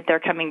it that they're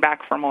coming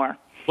back for more.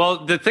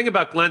 Well, the thing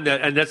about Glenn,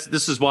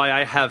 this is why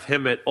I have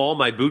him at all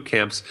my boot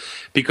camps,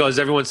 because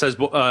everyone says,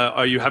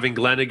 are you having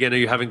Glenn again? Are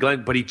you having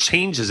Glenn? But he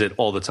changes it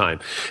all the time.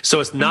 So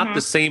it's not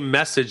the same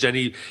message. And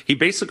he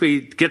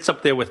basically gets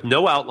up there with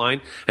no outline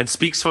and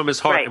speaks from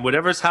his heart. Right. And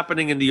whatever's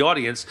happening in the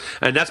audience,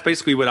 and that's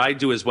basically what I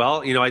do as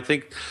well. I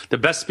think the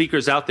best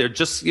speakers out there,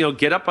 just,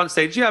 get up on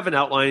stage. You have an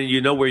outline and you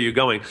know where you're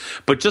going.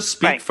 But just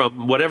speak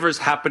from whatever's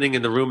happening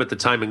in the room at the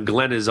time. And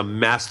Glenn is a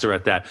master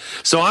at that.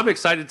 So I'm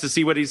excited to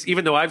see what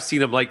even though I've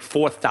seen him like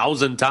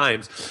 4,000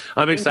 times.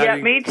 I'm excited.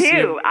 Yeah, me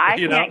too. I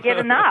can't get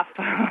enough.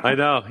 I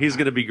know. He's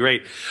going to be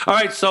great. All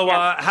right. So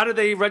how do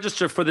they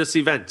register for this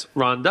event,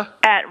 Rhonda?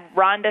 At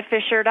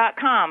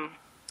RhondaFisher.com.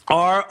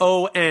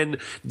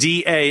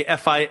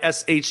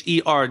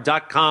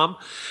 RONDAFISHER.com,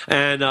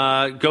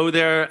 and go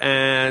there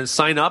and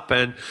sign up,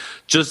 and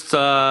just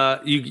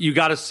you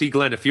got to see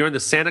Glenn. If you're in the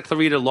Santa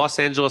Clarita, Los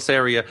Angeles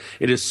area,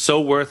 it is so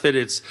worth it.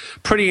 It's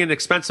pretty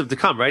inexpensive to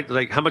come, right?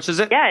 Like, how much is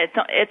it? Yeah,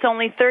 it's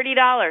only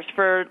 $30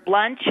 for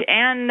lunch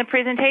and the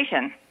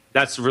presentation.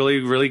 That's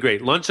really, really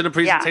great. Lunch and a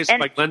presentation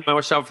by Glenn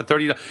Morshower for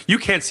 $30. You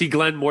can't see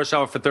Glenn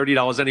Morshower for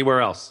 $30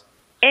 anywhere else.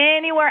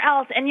 Anywhere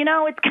else. And,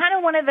 it's kind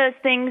of one of those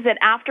things that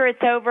after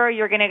it's over,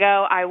 you're going to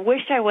go, I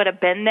wish I would have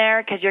been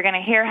there, because you're going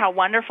to hear how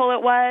wonderful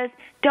it was.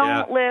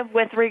 Don't live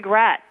with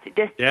regret.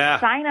 Just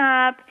sign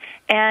up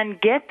and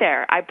get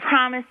there. I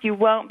promise you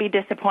won't be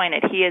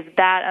disappointed. He is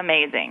that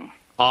amazing.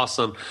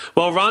 Awesome.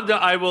 Well, Rhonda,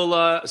 I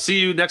will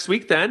see you next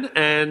week then,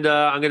 and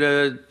I'm going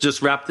to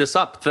just wrap this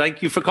up.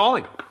 Thank you for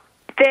calling.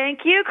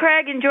 Thank you,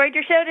 Craig. Enjoyed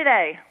your show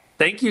today.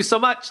 Thank you so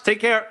much.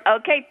 Take care.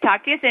 Okay.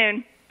 Talk to you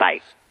soon.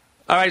 Bye.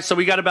 All right, so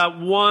we got about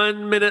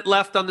 1 minute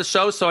left on the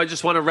show, so I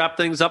just want to wrap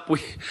things up.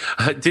 We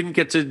didn't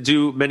get to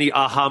do many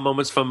aha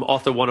moments from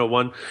Author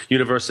 101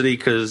 University,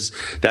 because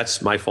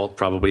that's my fault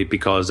probably,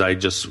 because I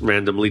just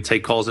randomly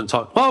take calls and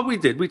talk. Well, we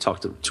did. We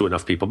talked to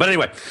enough people. But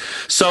anyway,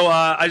 so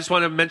I just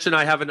want to mention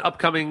I have an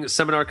upcoming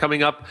seminar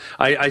coming up.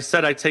 I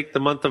said I take the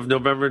month of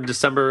November and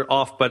December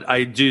off, but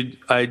I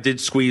did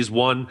squeeze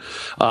one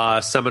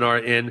seminar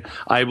in.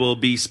 I will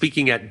be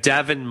speaking at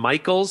Davin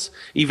Michaels'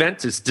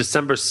 event. It's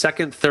December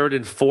 2nd, 3rd,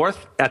 and 4th.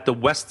 At the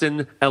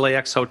Westin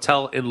LAX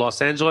Hotel in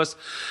Los Angeles.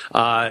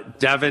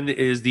 Davin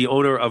is the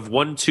owner of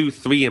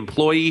 123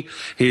 Employee.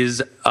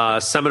 His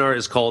seminar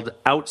is called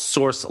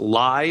Outsource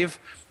Live.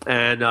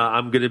 And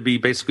I'm going to be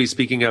basically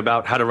speaking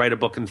about how to write a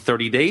book in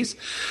 30 days.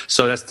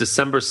 So that's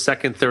December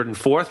 2nd, 3rd, and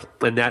 4th.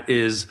 And that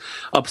is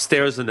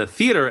upstairs in the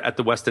theater at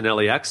the Westin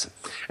LAX.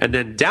 And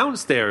then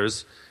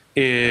downstairs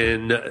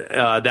in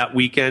that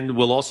weekend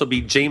will also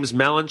be James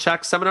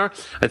Malinchak's seminar.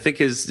 I think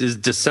is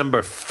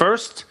December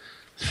 1st.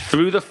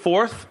 Through the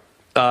 4th,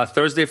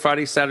 Thursday,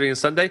 Friday, Saturday, and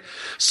Sunday.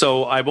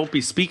 So I won't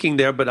be speaking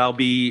there, but I'll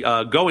be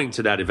going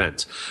to that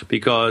event,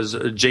 because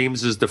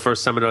James is the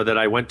first seminar that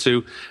I went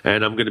to,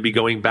 and I'm going to be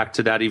going back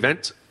to that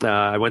event.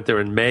 I went there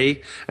in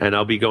May, and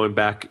I'll be going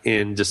back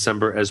in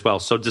December as well.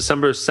 So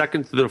December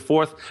 2nd to the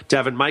 4th,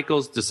 Davin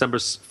Michaels. December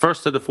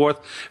 1st to the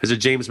 4th is a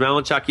James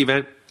Malinchak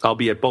event. I'll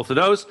be at both of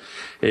those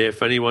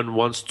if anyone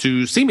wants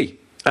to see me.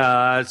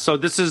 So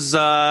this is,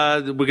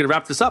 we're going to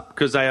wrap this up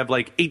because I have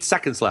like 8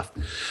 seconds left.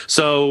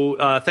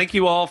 So thank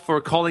you all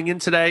for calling in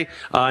today.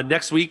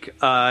 Next week,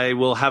 I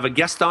will have a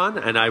guest on,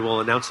 and I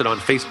will announce it on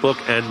Facebook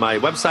and my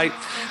website.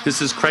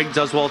 This is Craig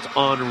Duswalt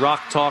on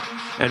Rock Talk.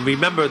 And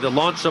remember, the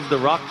launch of the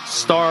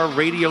Rockstar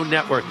Radio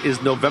Network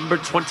is November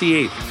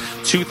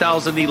 28th,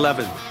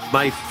 2011,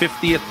 my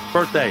 50th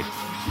birthday.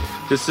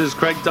 This is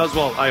Craig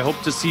Duswalt. I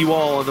hope to see you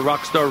all on the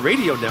Rockstar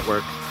Radio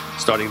Network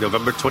starting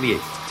November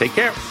 28th. Take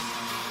care.